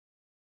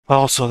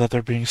 Also, that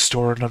they're being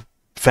stored in a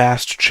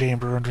vast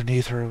chamber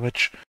underneath her,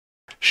 which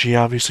she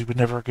obviously would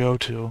never go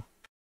to.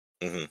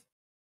 Mm-hmm.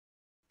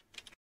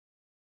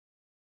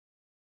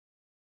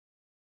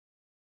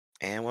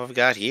 And what we've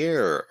got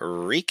here,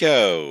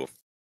 Riko.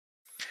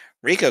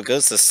 Riko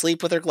goes to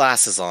sleep with her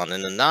glasses on,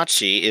 and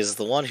Anachi is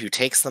the one who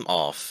takes them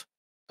off.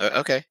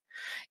 Okay.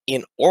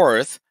 In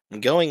Orth,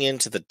 going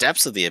into the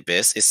depths of the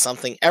abyss is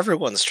something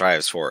everyone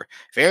strives for.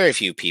 Very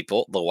few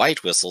people, the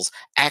White Whistles,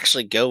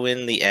 actually go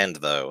in the end,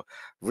 though.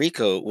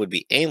 Riko would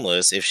be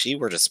aimless if she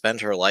were to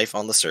spend her life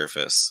on the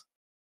surface.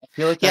 I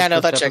feel like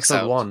that's that checks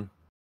out. 1.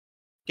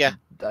 Yeah.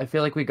 I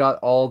feel like we got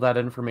all that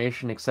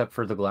information except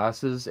for the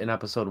glasses in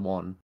episode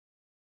 1.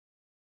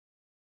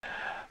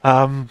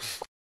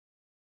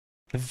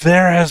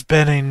 There has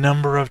been a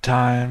number of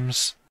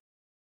times,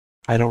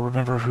 I don't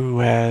remember who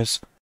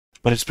has,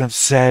 but it's been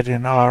said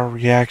in our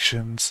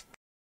reactions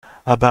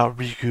about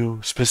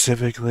Riku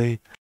specifically.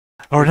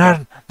 Or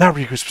not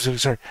Riku specifically,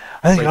 sorry.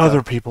 I think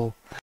other people.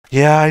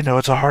 Yeah, I know,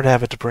 it's a hard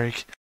habit to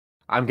break.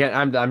 I'm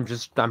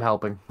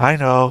helping. I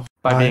know.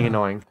 By being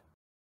annoying.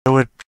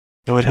 It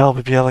would help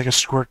if you had like a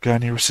squirt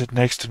gun, you were sitting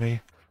next to me.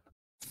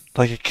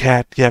 Like a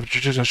cat. Yeah, but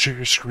you're just gonna shoot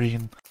your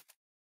screen.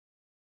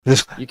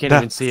 You can't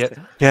even see it.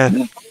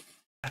 Yeah.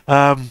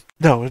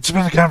 No, it's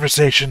been a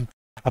conversation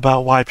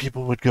about why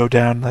people would go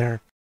down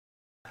there.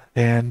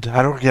 And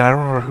I don't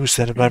remember who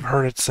said it, but I've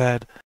heard it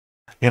said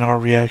in our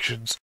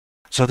reactions.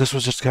 So this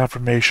was just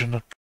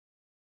confirmation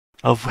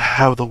of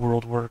how the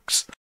world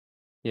works.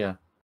 Yeah.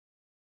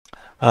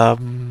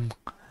 And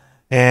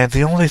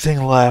the only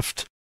thing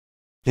left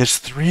is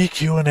 3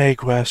 Q&A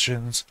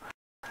questions.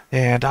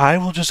 And I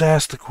will just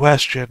ask the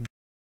question,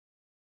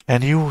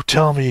 and you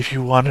tell me if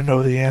you want to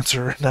know the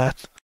answer or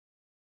not.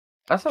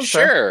 That sounds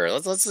sure.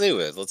 Let's do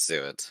it. Let's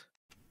do it.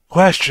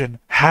 Question: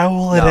 how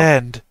will it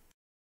end?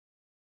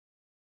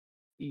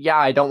 Yeah,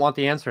 I don't want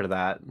the answer to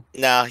that.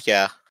 Nah,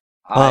 yeah.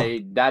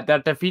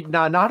 That defeat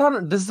not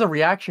on. This is a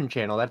reaction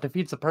channel. That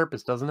defeats the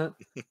purpose, doesn't it?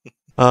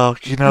 Oh,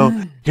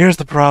 here's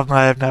the problem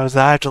I have now is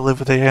that I have to live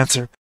with the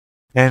answer,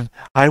 and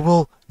I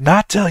will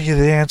not tell you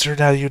the answer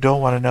now. You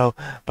don't want to know,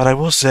 but I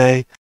will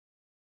say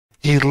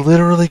he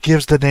literally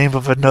gives the name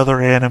of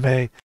another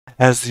anime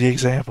as the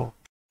example.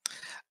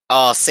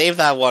 Oh, save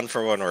that one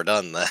for when we're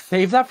done, then.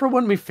 Save that for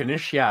when we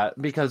finish, yeah,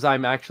 because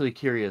I'm actually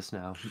curious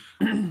now.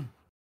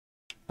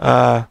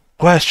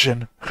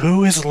 Question: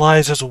 who is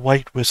Liza's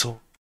White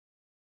Whistle?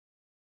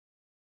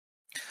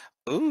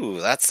 Ooh,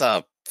 that's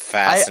a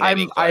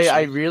fascinating question.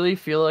 I really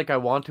feel like I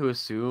want to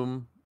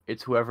assume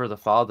it's whoever the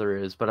father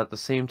is, but at the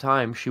same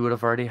time, she would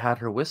have already had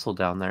her whistle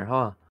down there,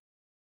 huh?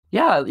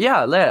 Yeah,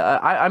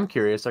 I'm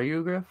curious. Are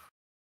you, Griff?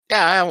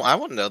 Yeah, I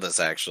want to know this,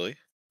 actually.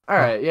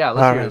 Alright, yeah,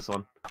 let's hear this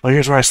one. Well,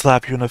 here's where I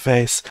slap you in the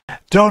face.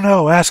 Don't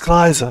know, ask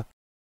Liza.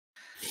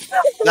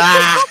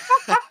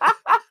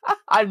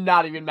 I'm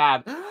not even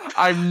mad.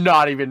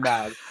 Not even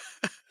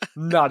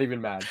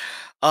mad.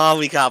 Oh,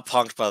 we got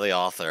punked by the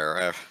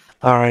author.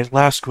 Alright,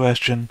 last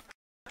question.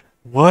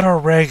 What are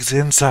Reg's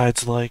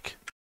insides like?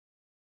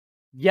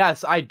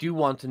 Yes, I do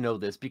want to know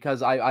this,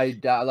 because I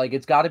like,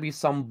 it's got to be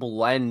some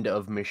blend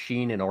of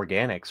machine and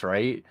organics,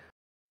 right?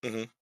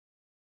 Mm-hmm.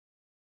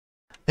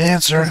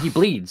 Answer. He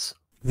bleeds.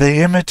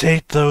 They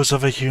imitate those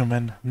of a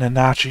human.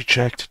 Nanachi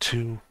checked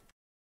too.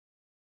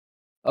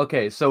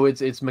 Okay, so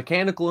it's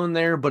mechanical in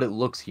there, but it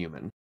looks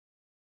human.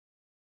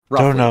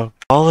 Roughly. Don't know.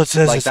 All it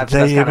says is that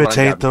they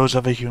imitate those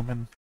of a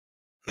human.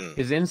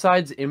 His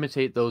insides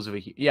imitate those of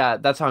a... Yeah,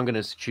 that's how I'm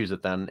going to choose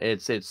it then.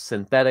 It's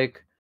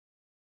synthetic,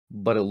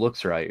 but it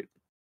looks right.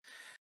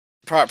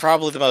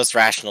 Probably the most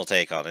rational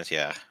take on it,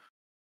 yeah.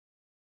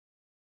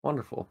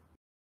 Wonderful.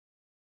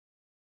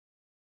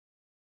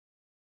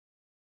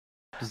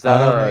 Does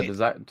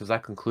that does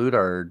that conclude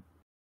our...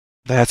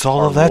 That's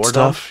all of that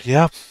stuff,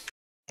 yeah.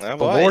 Oh,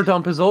 the lore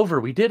dump is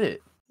over, we did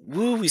it!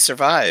 Woo, we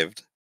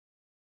survived.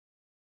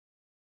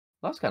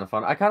 That's kind of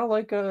fun. I kind of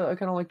like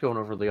going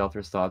over the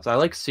author's thoughts. I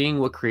like seeing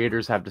what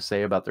creators have to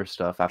say about their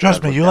stuff.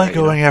 Trust me, you like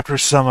going after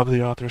some of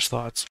the author's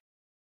thoughts.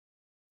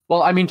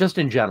 Well, I mean, just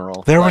in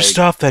general. There was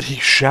stuff that he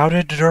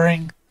shouted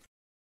during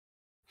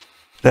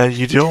that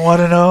you don't want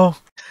to know.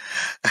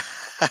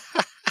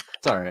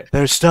 It's alright.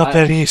 There's stuff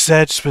that he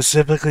said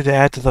specifically to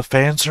add to the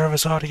fan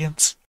service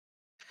audience.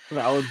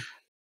 Valid.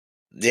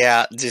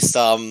 Yeah, just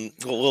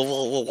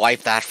we'll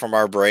wipe that from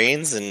our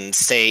brains and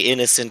stay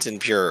innocent and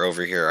pure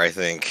over here, I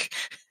think.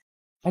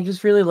 I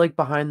just really like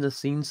behind the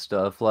scenes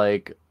stuff.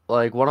 Like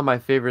one of my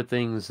favorite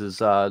things is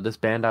this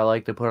band I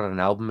like. They put out an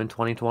album in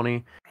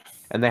 2020,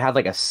 and they had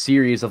like a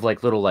series of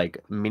like little like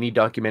mini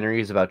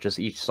documentaries about just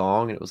each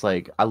song. And it was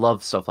like, I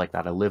love stuff like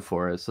that. I live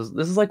for it. So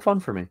this is like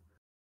fun for me.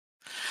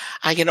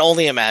 I can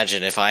only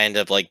imagine if I end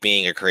up like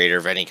being a creator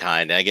of any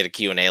kind and I get a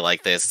Q&A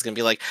like this, it's gonna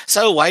be like,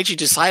 so why'd you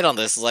decide on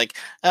this? It's like,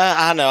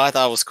 I don't know, I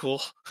thought it was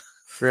cool.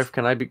 Griff,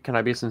 can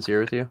I be sincere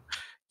with you?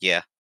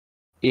 Yeah.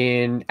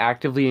 In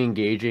actively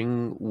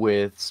engaging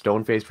with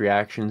stone-faced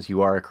reactions,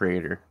 you are a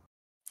creator.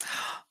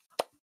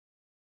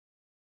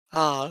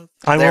 I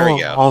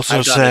will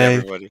also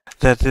say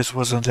that this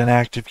wasn't an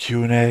active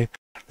Q&A.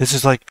 This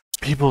is like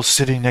people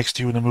sitting next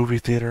to you in the movie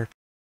theater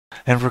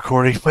and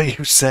recording what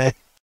you say.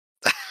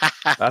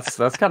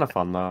 That's kind of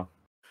fun though.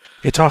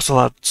 It talks a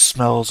lot,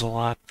 smells a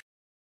lot.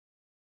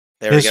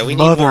 There we go. We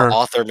need more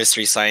author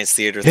Mystery Science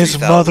Theater. His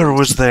mother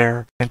was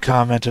there and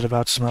commented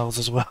about smells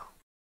as well.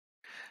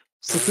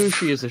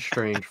 Sakushi is a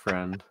strange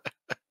friend.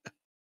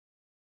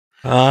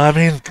 I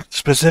mean,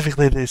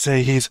 specifically they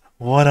say he's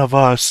one of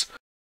us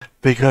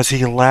because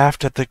he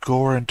laughed at the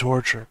gore and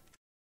torture.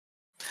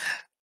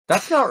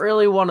 That's not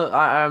really one of...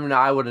 I mean,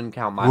 I wouldn't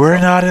count myself.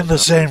 We're not in the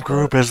same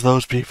group as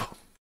those people.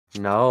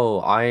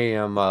 No, I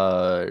am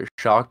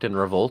shocked and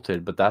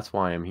revolted, but that's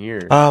why I'm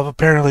here.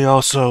 Apparently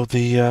also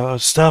the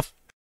stuff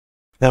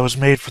that was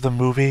made for the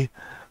movie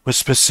was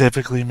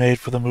specifically made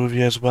for the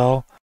movie as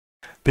well,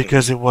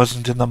 because it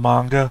wasn't in the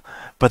manga,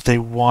 but they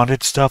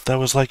wanted stuff that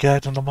was like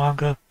that in the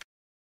manga.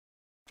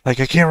 Like,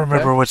 I can't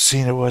remember what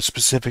scene it was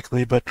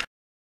specifically, but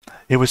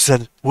it was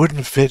said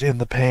wouldn't fit in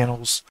the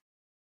panels,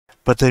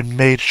 but they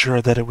made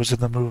sure that it was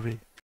in the movie.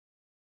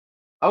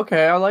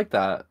 Okay, I like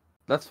that.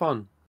 That's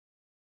fun.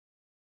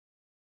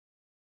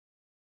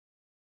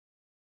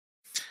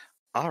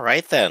 All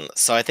right, then.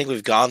 So I think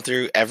we've gone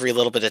through every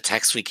little bit of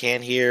text we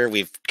can here.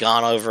 We've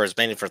gone over as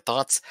many of our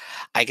thoughts.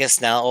 I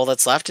guess now all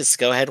that's left is to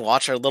go ahead and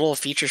watch our little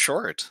feature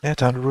short. Yeah,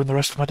 time to ruin the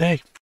rest of my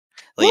day.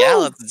 Well, yeah,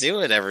 let's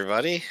do it,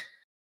 everybody.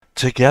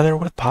 Together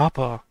with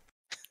Papa.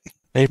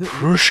 A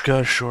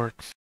Prushka short.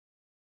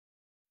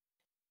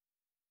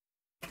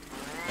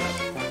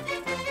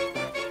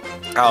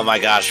 Oh my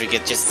gosh, we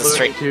get just the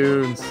straight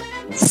tunes.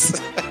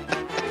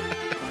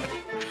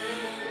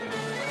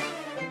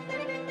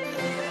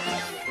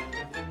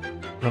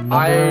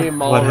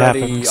 I'm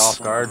already off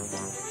guard.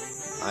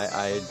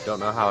 I don't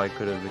know how I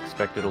could have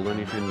expected a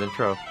Looney Tunes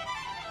intro.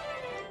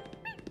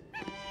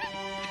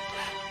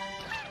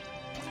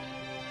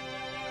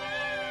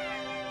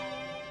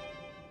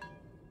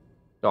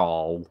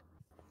 Oh.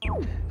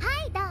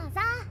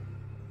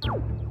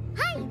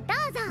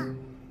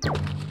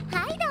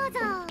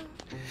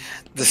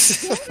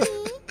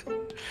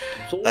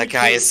 That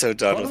guy is so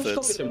done with it.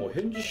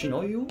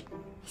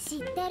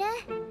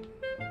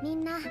 み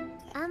んな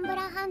アンブ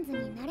ラハンズ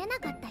になれな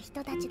かった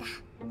人たちだ。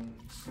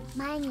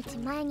毎日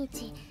毎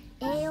日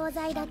栄養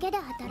剤だけで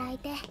働い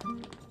て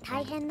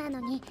大変な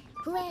のに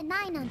増え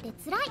ないなんて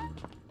辛い。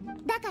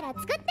だから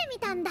作ってみ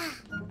たんだ。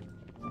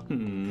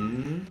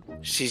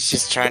She's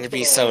just trying to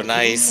be so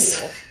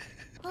nice.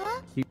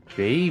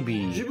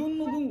 Baby. 自分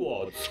の分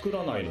は作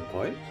らないの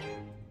かい？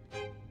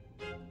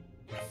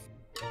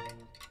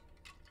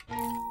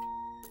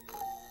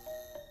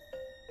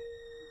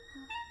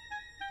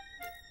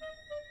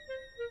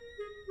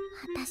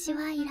私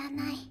はいら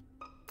ない。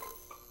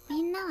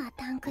みんなは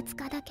タンク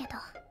使だけど、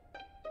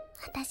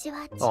私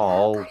は違うか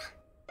ら。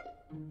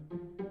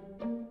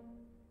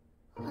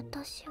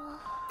私は。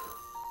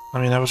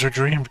I mean, that was her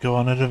dream, to go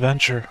on an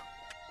adventure.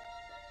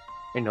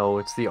 I know,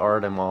 it's the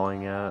art I'm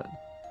awing at.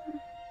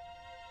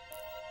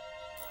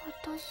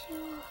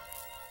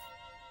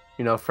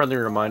 You know, friendly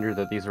reminder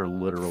that these are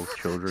literal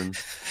children.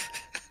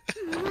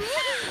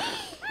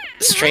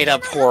 Straight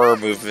up horror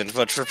movement,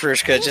 but for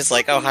Prushka, just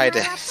like, oh, hi,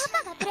 Dad.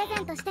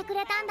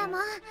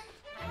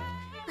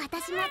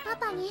 私もパ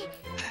パに何か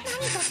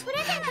プ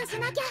レゼントし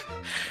なきゃ。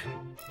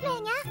レ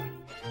ーニャ、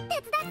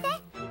手伝って。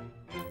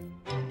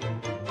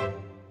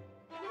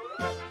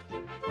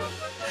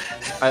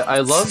I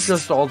love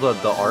just all the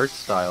art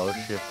style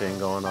shifting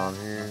going on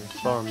here. It's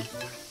fun.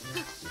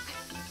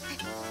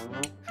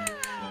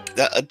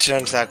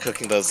 Turns out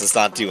cooking those does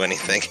not do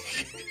anything.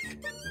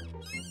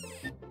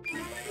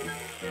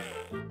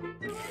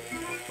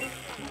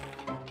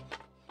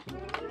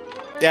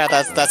 Yeah,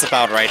 that's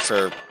about right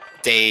for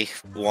day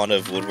 1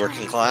 of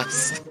woodworking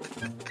class.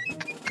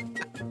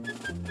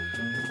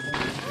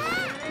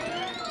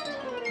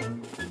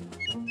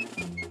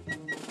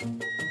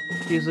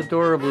 He's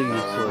adorably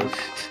useless.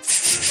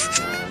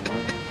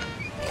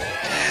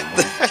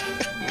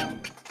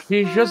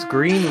 He's just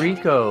Green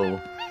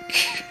Rico.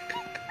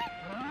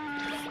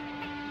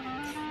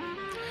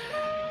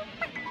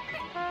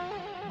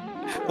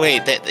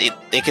 Wait,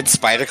 they can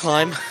spider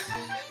climb?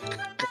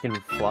 They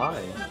can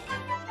fly.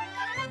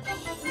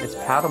 It's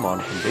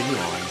Patamon from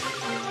Digimon.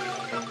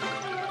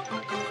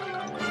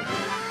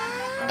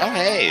 Oh,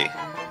 hey.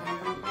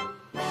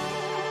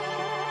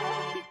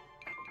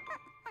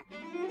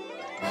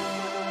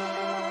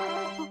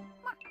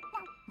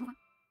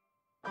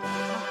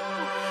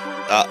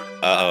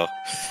 Uh-oh.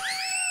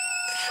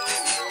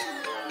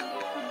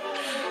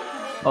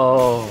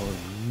 Oh,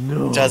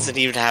 no. Doesn't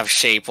even have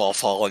shape while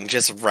falling,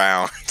 just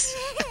round.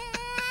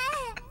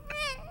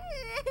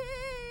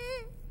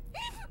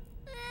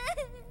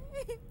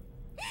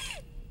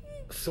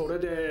 それ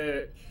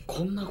で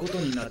こんなこと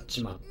になっ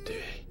ちまっ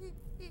て。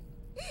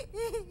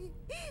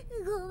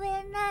ご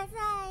めんな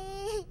さ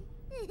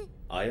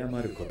い。謝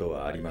ること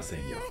はありませ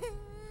んよ、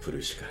プ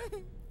ルシカ。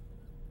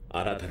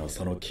あなたの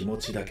その気持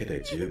ちだけ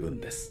で十分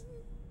です。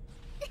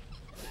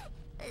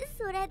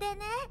それでね、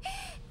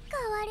代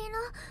わりの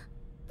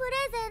プレ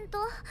ゼント、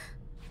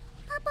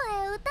パパ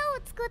へ歌を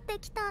作って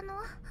きたの。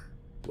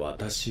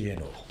私へ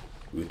の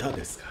歌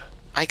ですか？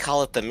 I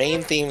call it the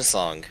main theme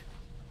song.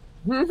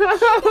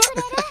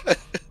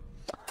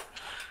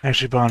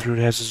 Actually, Bondroot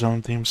has his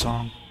own theme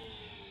song.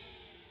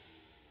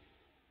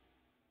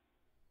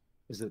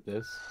 Is it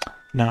this?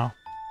 No.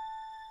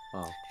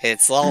 Oh.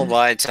 It's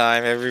lullaby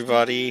time,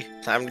 everybody.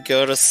 Time to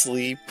go to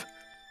sleep.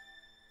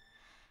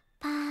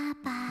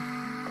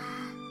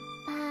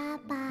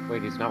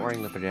 Wait, he's not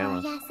wearing the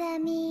pajamas.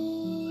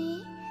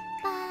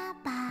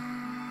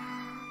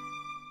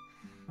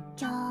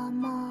 今日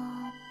も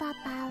パ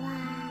パは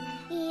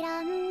い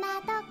ろんな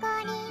とこ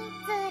に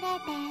連れ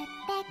てっ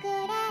てくれ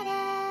る。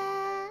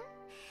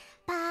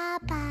パ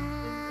パ、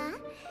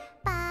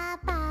パ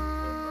パ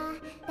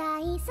大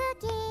好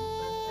き。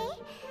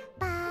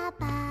パ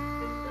パ、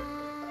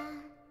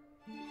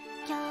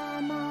今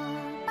日も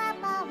パ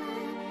パは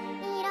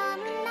いろ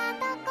んな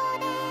とこ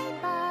で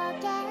冒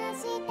険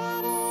して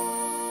る。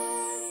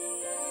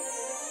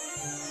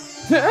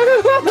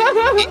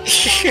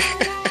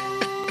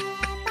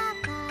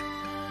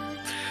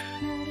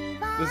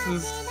This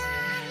is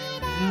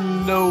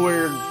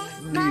nowhere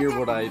near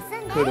what I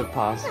could have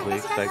possibly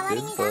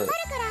expected, but...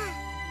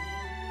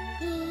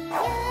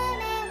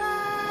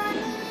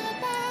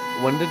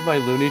 When did my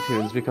Looney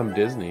Tunes become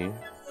Disney?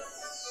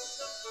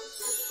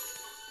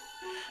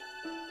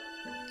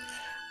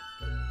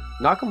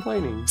 Not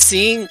complaining.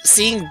 Seeing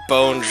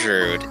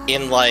Bondroot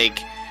in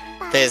like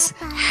this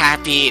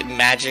happy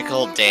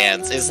magical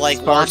dance is like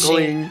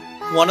Sparkling.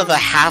 watching one of the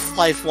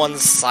Half-Life 1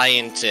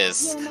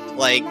 scientists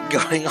like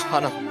going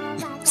on a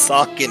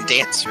song and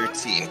dance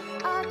routine.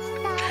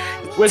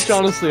 Which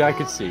honestly I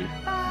could see.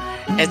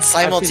 And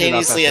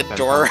simultaneously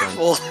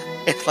adorable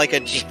and like a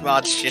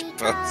Gmod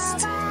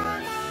shitpost.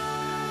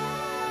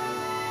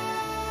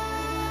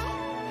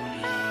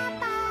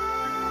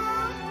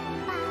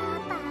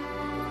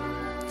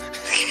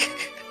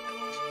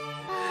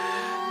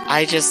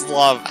 I just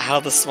love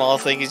how the small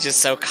thing is just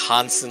so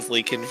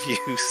constantly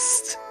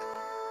confused.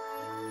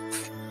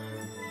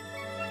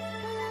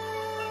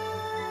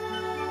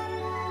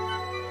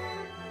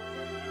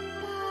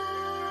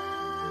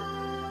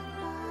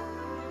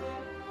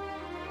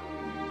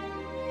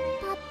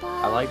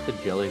 I like the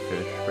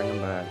jellyfish. Bring them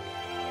back.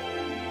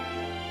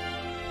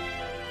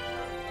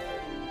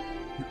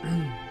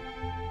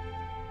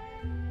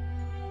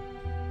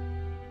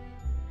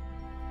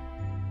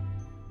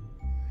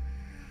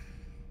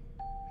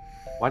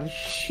 Why did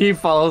she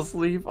fall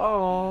asleep?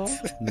 Oh,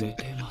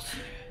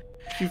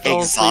 she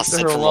fell asleep to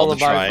her from all the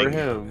lullaby for trying.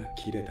 him.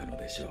 切れたの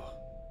でしょう。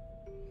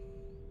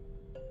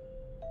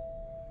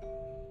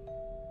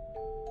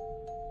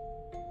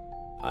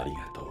ありが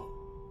と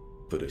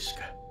う、プルシ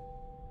カ。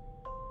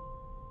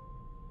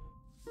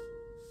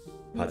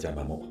パジャ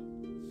マも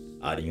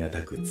ありが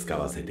たく使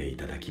わせてい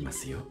ただきま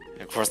すよ。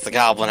Of course, the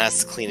goblin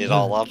has to clean it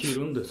all up. 着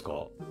るんですか？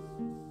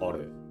あ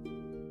れ。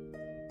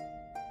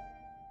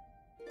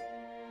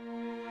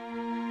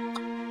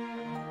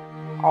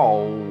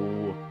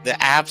Oh, They're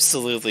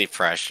absolutely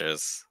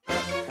precious.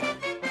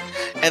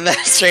 And then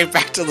straight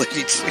back to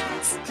Looney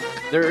Tunes.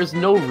 there is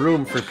no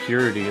room for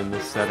purity in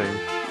this setting.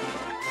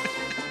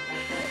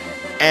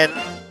 And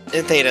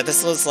Theta,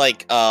 this was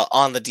like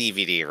on the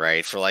DVD,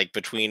 right? For like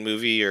between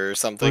movie or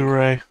something.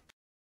 Blu-ray.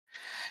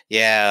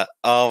 Yeah.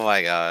 Oh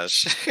my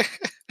gosh.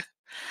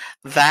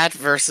 That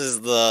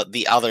versus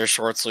the other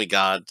shorts we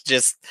got,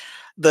 just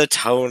the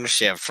tone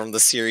shift from the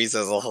series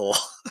as a whole.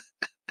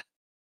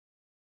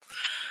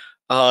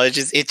 Oh, it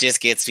just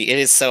gets me. It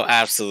is so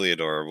absolutely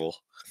adorable.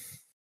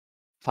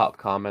 Top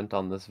comment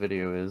on this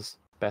video is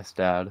best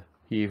dad.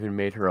 He even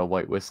made her a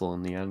white whistle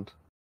in the end.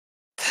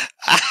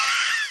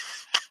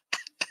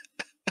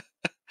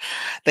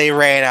 They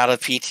ran out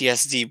of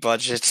PTSD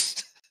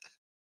budget.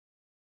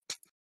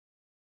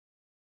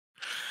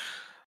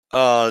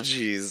 Oh,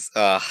 jeez.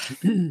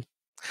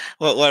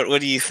 What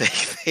do you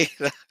think?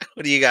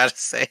 What do you got to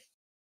say?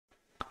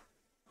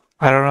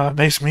 I don't know. It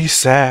makes me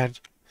sad.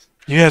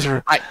 You guys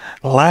are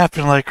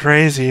laughing like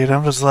crazy, and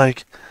I'm just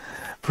like,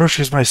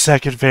 Perushka's my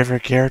second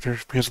favorite character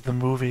because of the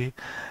movie,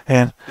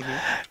 and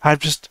I'm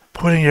just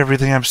putting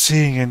everything I'm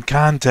seeing in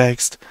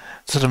context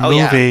to the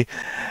movie,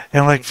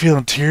 and like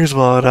feeling tears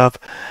welling up.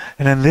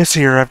 And then this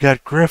year, I've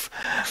got Griff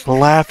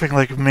laughing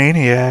like a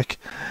maniac,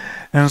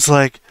 and it's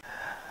like,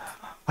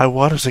 I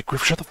want to say,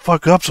 Griff, shut the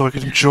fuck up so I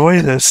can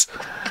enjoy this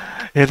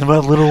in the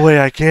little way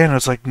I can. And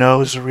it's like,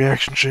 no, it's a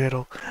reaction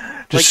channel.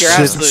 Just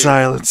sit in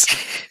silence.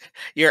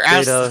 You're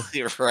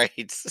absolutely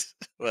right.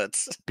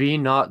 But be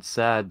not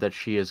sad that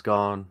she is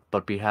gone,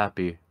 but be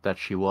happy that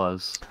she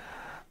was.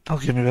 Don't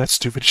give me that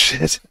stupid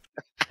shit.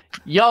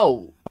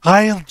 Yo!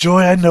 I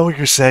know what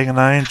you're saying, and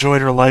I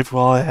enjoyed her life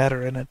while I had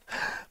her in it.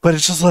 But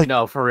it's just like...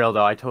 No, for real,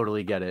 though, I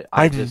totally get it.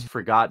 I just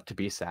forgot to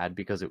be sad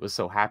because it was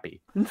so happy.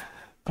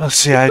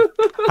 See, I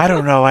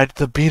don't know.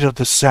 The beat of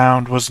the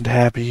sound wasn't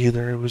happy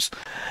either. It was...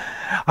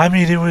 I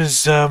mean, it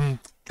was...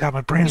 God,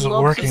 my brain's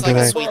not working today.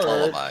 Like a sweet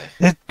lullaby.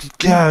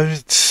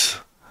 It's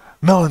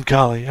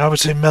melancholy. I would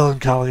say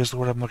melancholy is the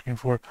word I'm looking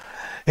for.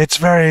 It's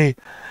very...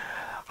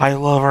 I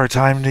love our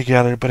time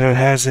together, but it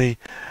has a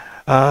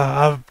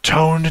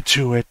tone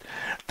to it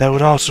that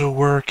would also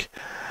work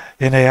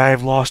in a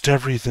I've lost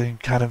everything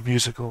kind of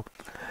musical.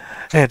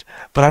 But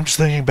I'm just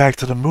thinking back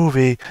to the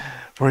movie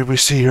where we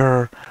see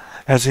her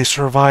as a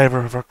survivor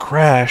of a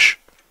crash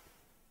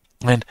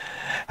and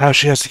how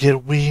she has to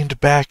get weaned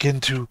back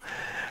into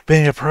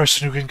being a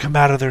person who can come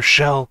out of their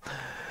shell.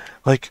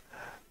 Like,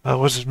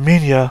 was it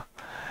Minya?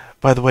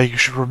 By the way, you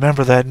should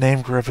remember that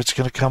name, Griff. It's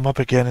going to come up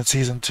again in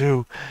Season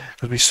 2,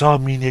 because we saw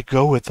Minya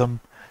go with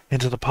them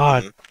into the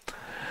pod.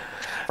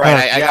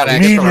 Right, I got to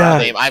extra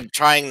name. I'm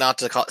trying not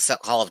to call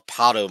it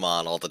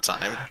Padomon all the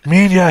time.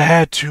 Minya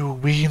had to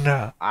wean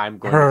I'm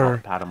going to call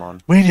it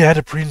Padomon. Minya had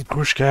to bring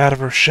Pushka out of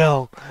her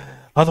shell.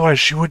 Otherwise,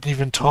 she wouldn't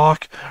even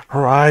talk.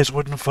 Her eyes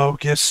wouldn't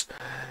focus.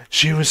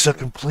 She was a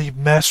complete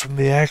mess from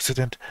the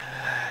accident.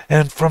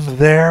 And from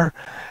there,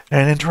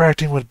 and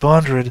interacting with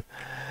Bondred,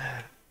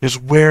 is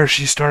where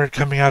she started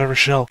coming out of her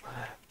shell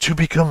to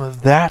become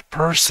that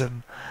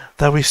person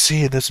that we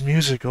see in this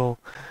musical.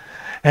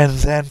 And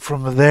then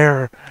from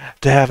there,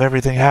 to have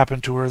everything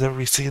happen to her that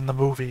we see in the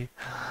movie.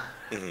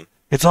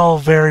 It's all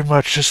very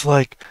much just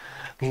like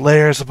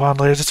layers upon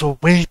layers. It's a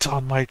weight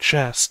on my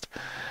chest.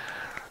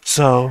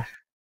 So...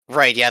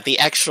 Right, yeah, the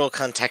actual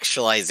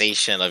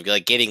contextualization of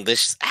like getting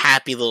this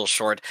happy little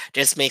short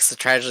just makes the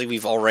tragedy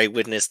we've already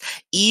witnessed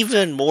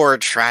even more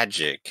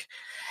tragic.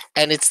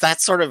 And it's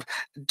that sort of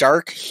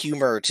dark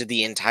humor to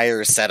the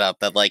entire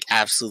setup that like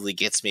absolutely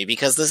gets me,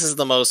 because this is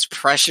the most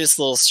precious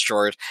little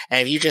short,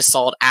 and if you just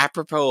saw it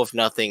apropos of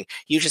nothing,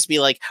 you'd just be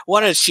like,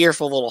 what a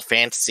cheerful little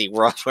fantasy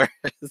world where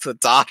it's a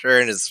daughter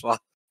and his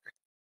father.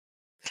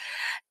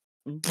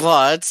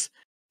 But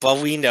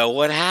we know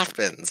what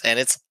happens, and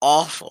it's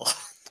awful.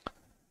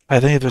 I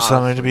think there's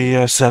something to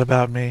be said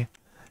about me,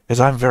 is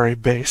I'm very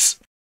base.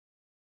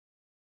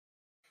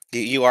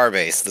 You are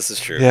base, this is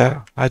true.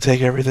 Yeah, I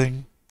take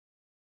everything.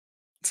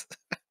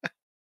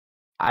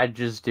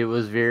 It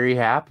was very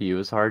happy. It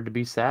was hard to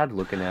be sad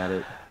looking at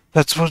it.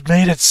 That's what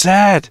made it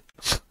sad.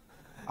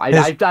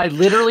 I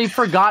literally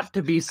forgot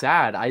to be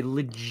sad. I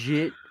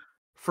legit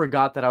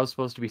forgot that I was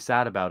supposed to be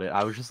sad about it.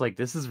 I was just like,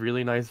 this is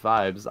really nice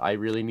vibes. I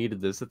really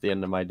needed this at the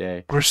end of my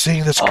day. We're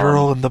seeing this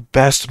girl in the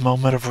best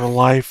moment of her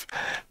life,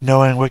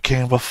 knowing what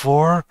came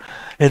before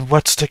and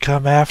what's to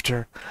come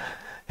after.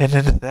 And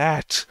in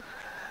that,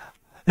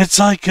 it's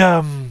like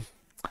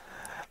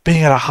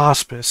being at a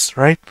hospice,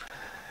 right?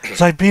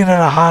 It's like being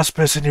at a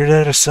hospice and you're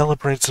there to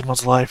celebrate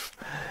someone's life.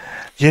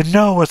 You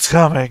know what's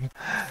coming.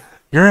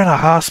 You're in a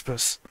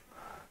hospice.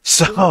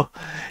 So,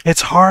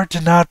 it's hard to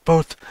not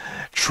both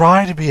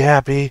try to be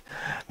happy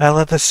and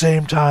at the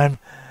same time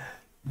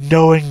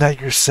knowing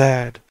that you're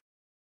sad.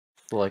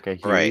 Like, I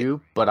hear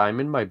you, but I'm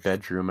in my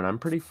bedroom and I'm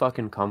pretty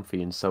fucking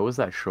comfy, and so is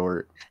that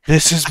short.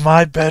 This is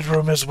my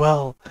bedroom as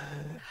well.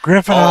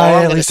 Griff and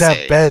I at least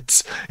have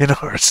beds in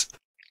ours.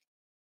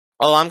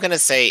 All I'm gonna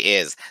say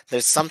is,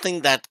 there's something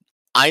that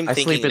I'm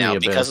thinking now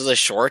because of the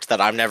short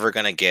that I'm never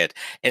gonna get,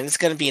 and it's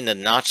gonna be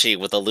Nanachi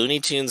with a Looney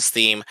Tunes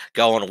theme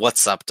going,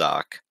 "What's up,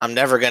 Doc?" I'm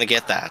never gonna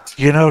get that.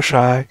 You know,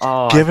 Shy,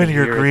 given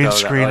your green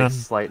screen that, like,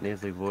 slight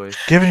nasally voice,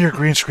 given your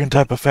green screen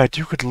type effect,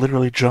 you could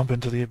literally jump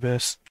into the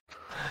abyss.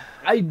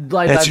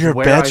 That's your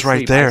bed's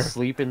right there. I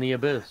sleep in the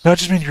abyss. No, I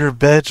just mean your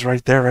bed's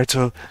right there, right?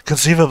 So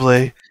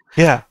conceivably,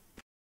 yeah.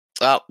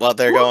 Oh, well,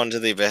 they're going to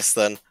the abyss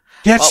then.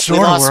 Yeah, it sort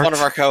we of lost worked. One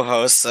of our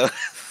co-hosts, so.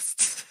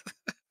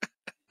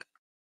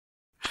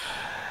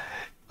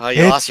 Oh,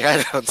 you lost your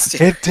headphones too.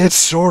 It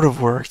sort of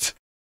worked.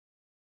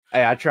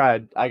 Hey, I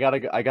tried. I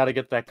gotta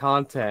get that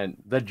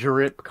content. The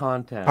drip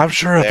content. I'm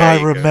sure if I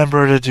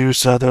remember to do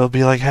so, there'll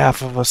be like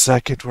half of a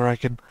second where I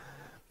can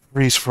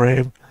freeze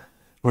frame,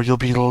 where you'll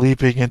be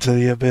leaping into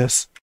the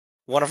abyss.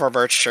 One of our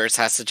merch shirts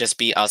has to just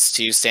be us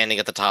two standing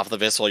at the top of the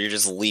abyss while you're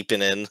just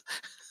leaping in.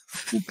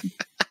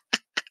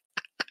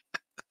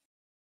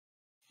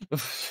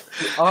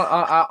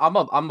 I'm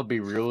gonna be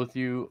real with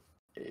you.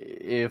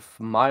 If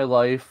my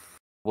life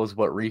was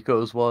what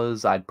Rico's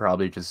was, I'd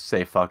probably just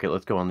say fuck it,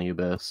 let's go in the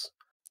abyss.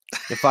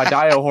 If I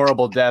die a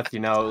horrible death,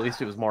 at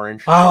least it was more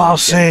interesting. I'll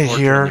say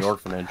here, the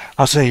orphanage.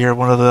 I'll say here,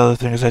 one of the other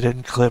things I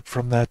didn't clip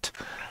from that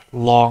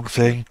long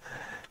thing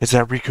is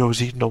that Rico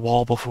was eating a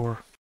wall before.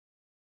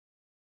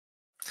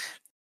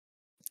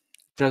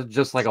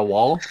 Just like a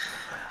wall?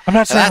 I'm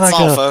not saying that's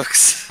like all, a,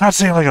 folks. I'm not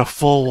saying like a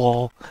full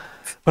wall,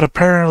 but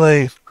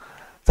apparently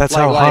that's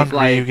how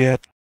hungry you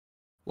get.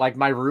 Like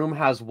my room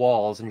has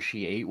walls, and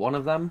she ate one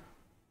of them.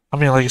 I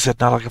mean, like I said,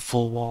 not like a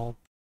full wall.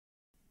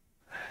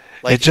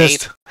 Like it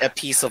just ate a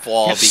piece of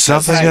wall because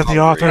something that the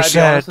author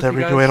said that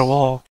Rico ate a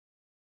wall.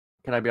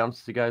 Can I be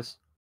honest with you guys?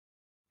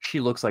 She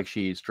looks like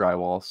she eats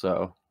drywall,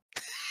 so.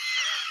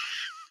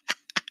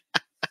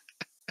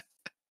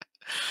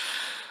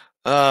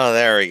 Oh,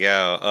 there we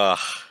go. Ugh.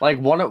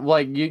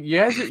 Like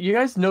you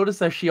guys notice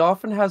that she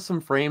often has some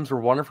frames where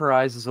one of her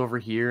eyes is over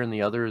here and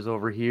the other is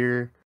over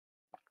here.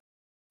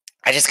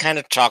 I just kind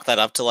of chalk that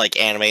up to like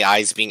anime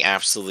eyes being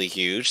absolutely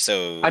huge.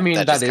 So I mean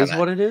that is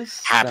what it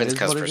is. Happens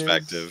because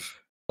perspective.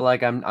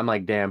 Like I'm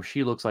like, damn,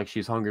 she looks like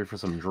she's hungry for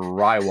some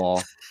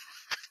drywall.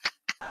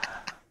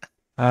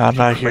 I'm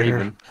not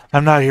here.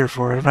 I'm not here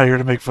for it. I'm not here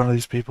to make fun of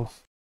these people.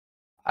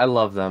 I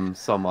love them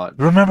so much.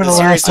 Remember the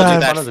last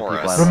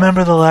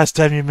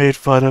time you made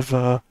fun of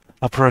a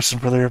person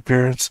for their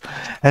appearance,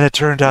 and it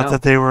turned out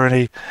that they were in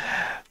a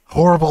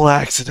horrible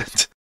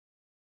accident.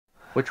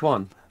 Which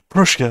one?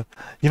 Prushka.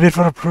 You made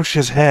fun of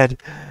Prushka's head,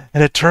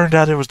 and it turned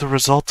out it was the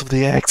result of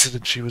the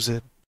accident she was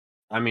in.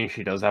 I mean,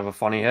 she does have a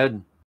funny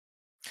head.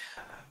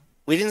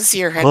 We didn't see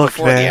her head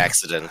before the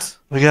accident.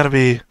 We gotta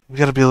be a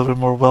little bit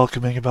more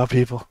welcoming about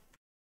people.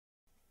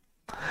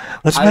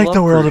 Let's make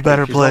the world a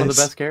better place. One of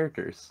the best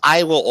characters.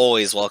 I will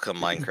always welcome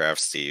Minecraft,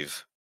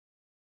 Steve.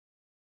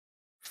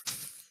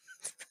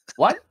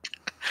 What?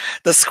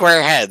 The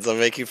square heads. I'm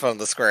making fun of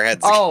the square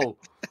heads. Oh,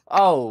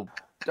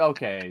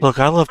 okay. Look,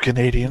 I love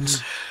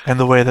Canadians and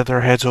the way that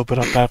their heads open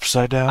up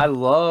upside down. I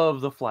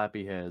love the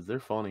flappy heads. They're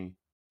funny.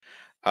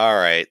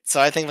 Alright,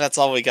 so I think that's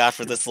all we got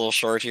for this little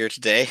short here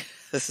today.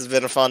 This has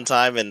been a fun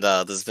time, and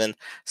this has been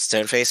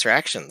Stoneface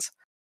Reactions.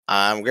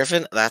 I'm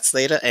Griffin, that's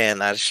Theta,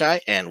 and that is Chey,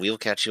 and we will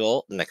catch you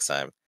all next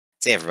time.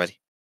 See you, everybody.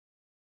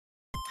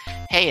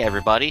 Hey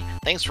everybody,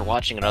 thanks for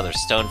watching another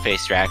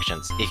Stoneface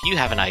Reactions. If you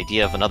have an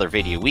idea of another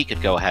video we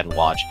could go ahead and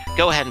watch,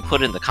 go ahead and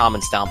put it in the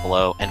comments down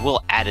below, and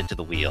we'll add it to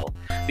the wheel.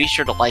 Be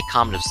sure to like,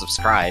 comment, and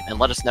subscribe, and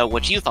let us know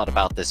what you thought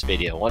about this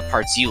video, and what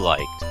parts you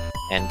liked.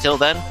 And until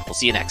then, we'll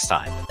see you next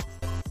time.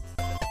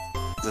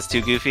 Is this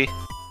too goofy?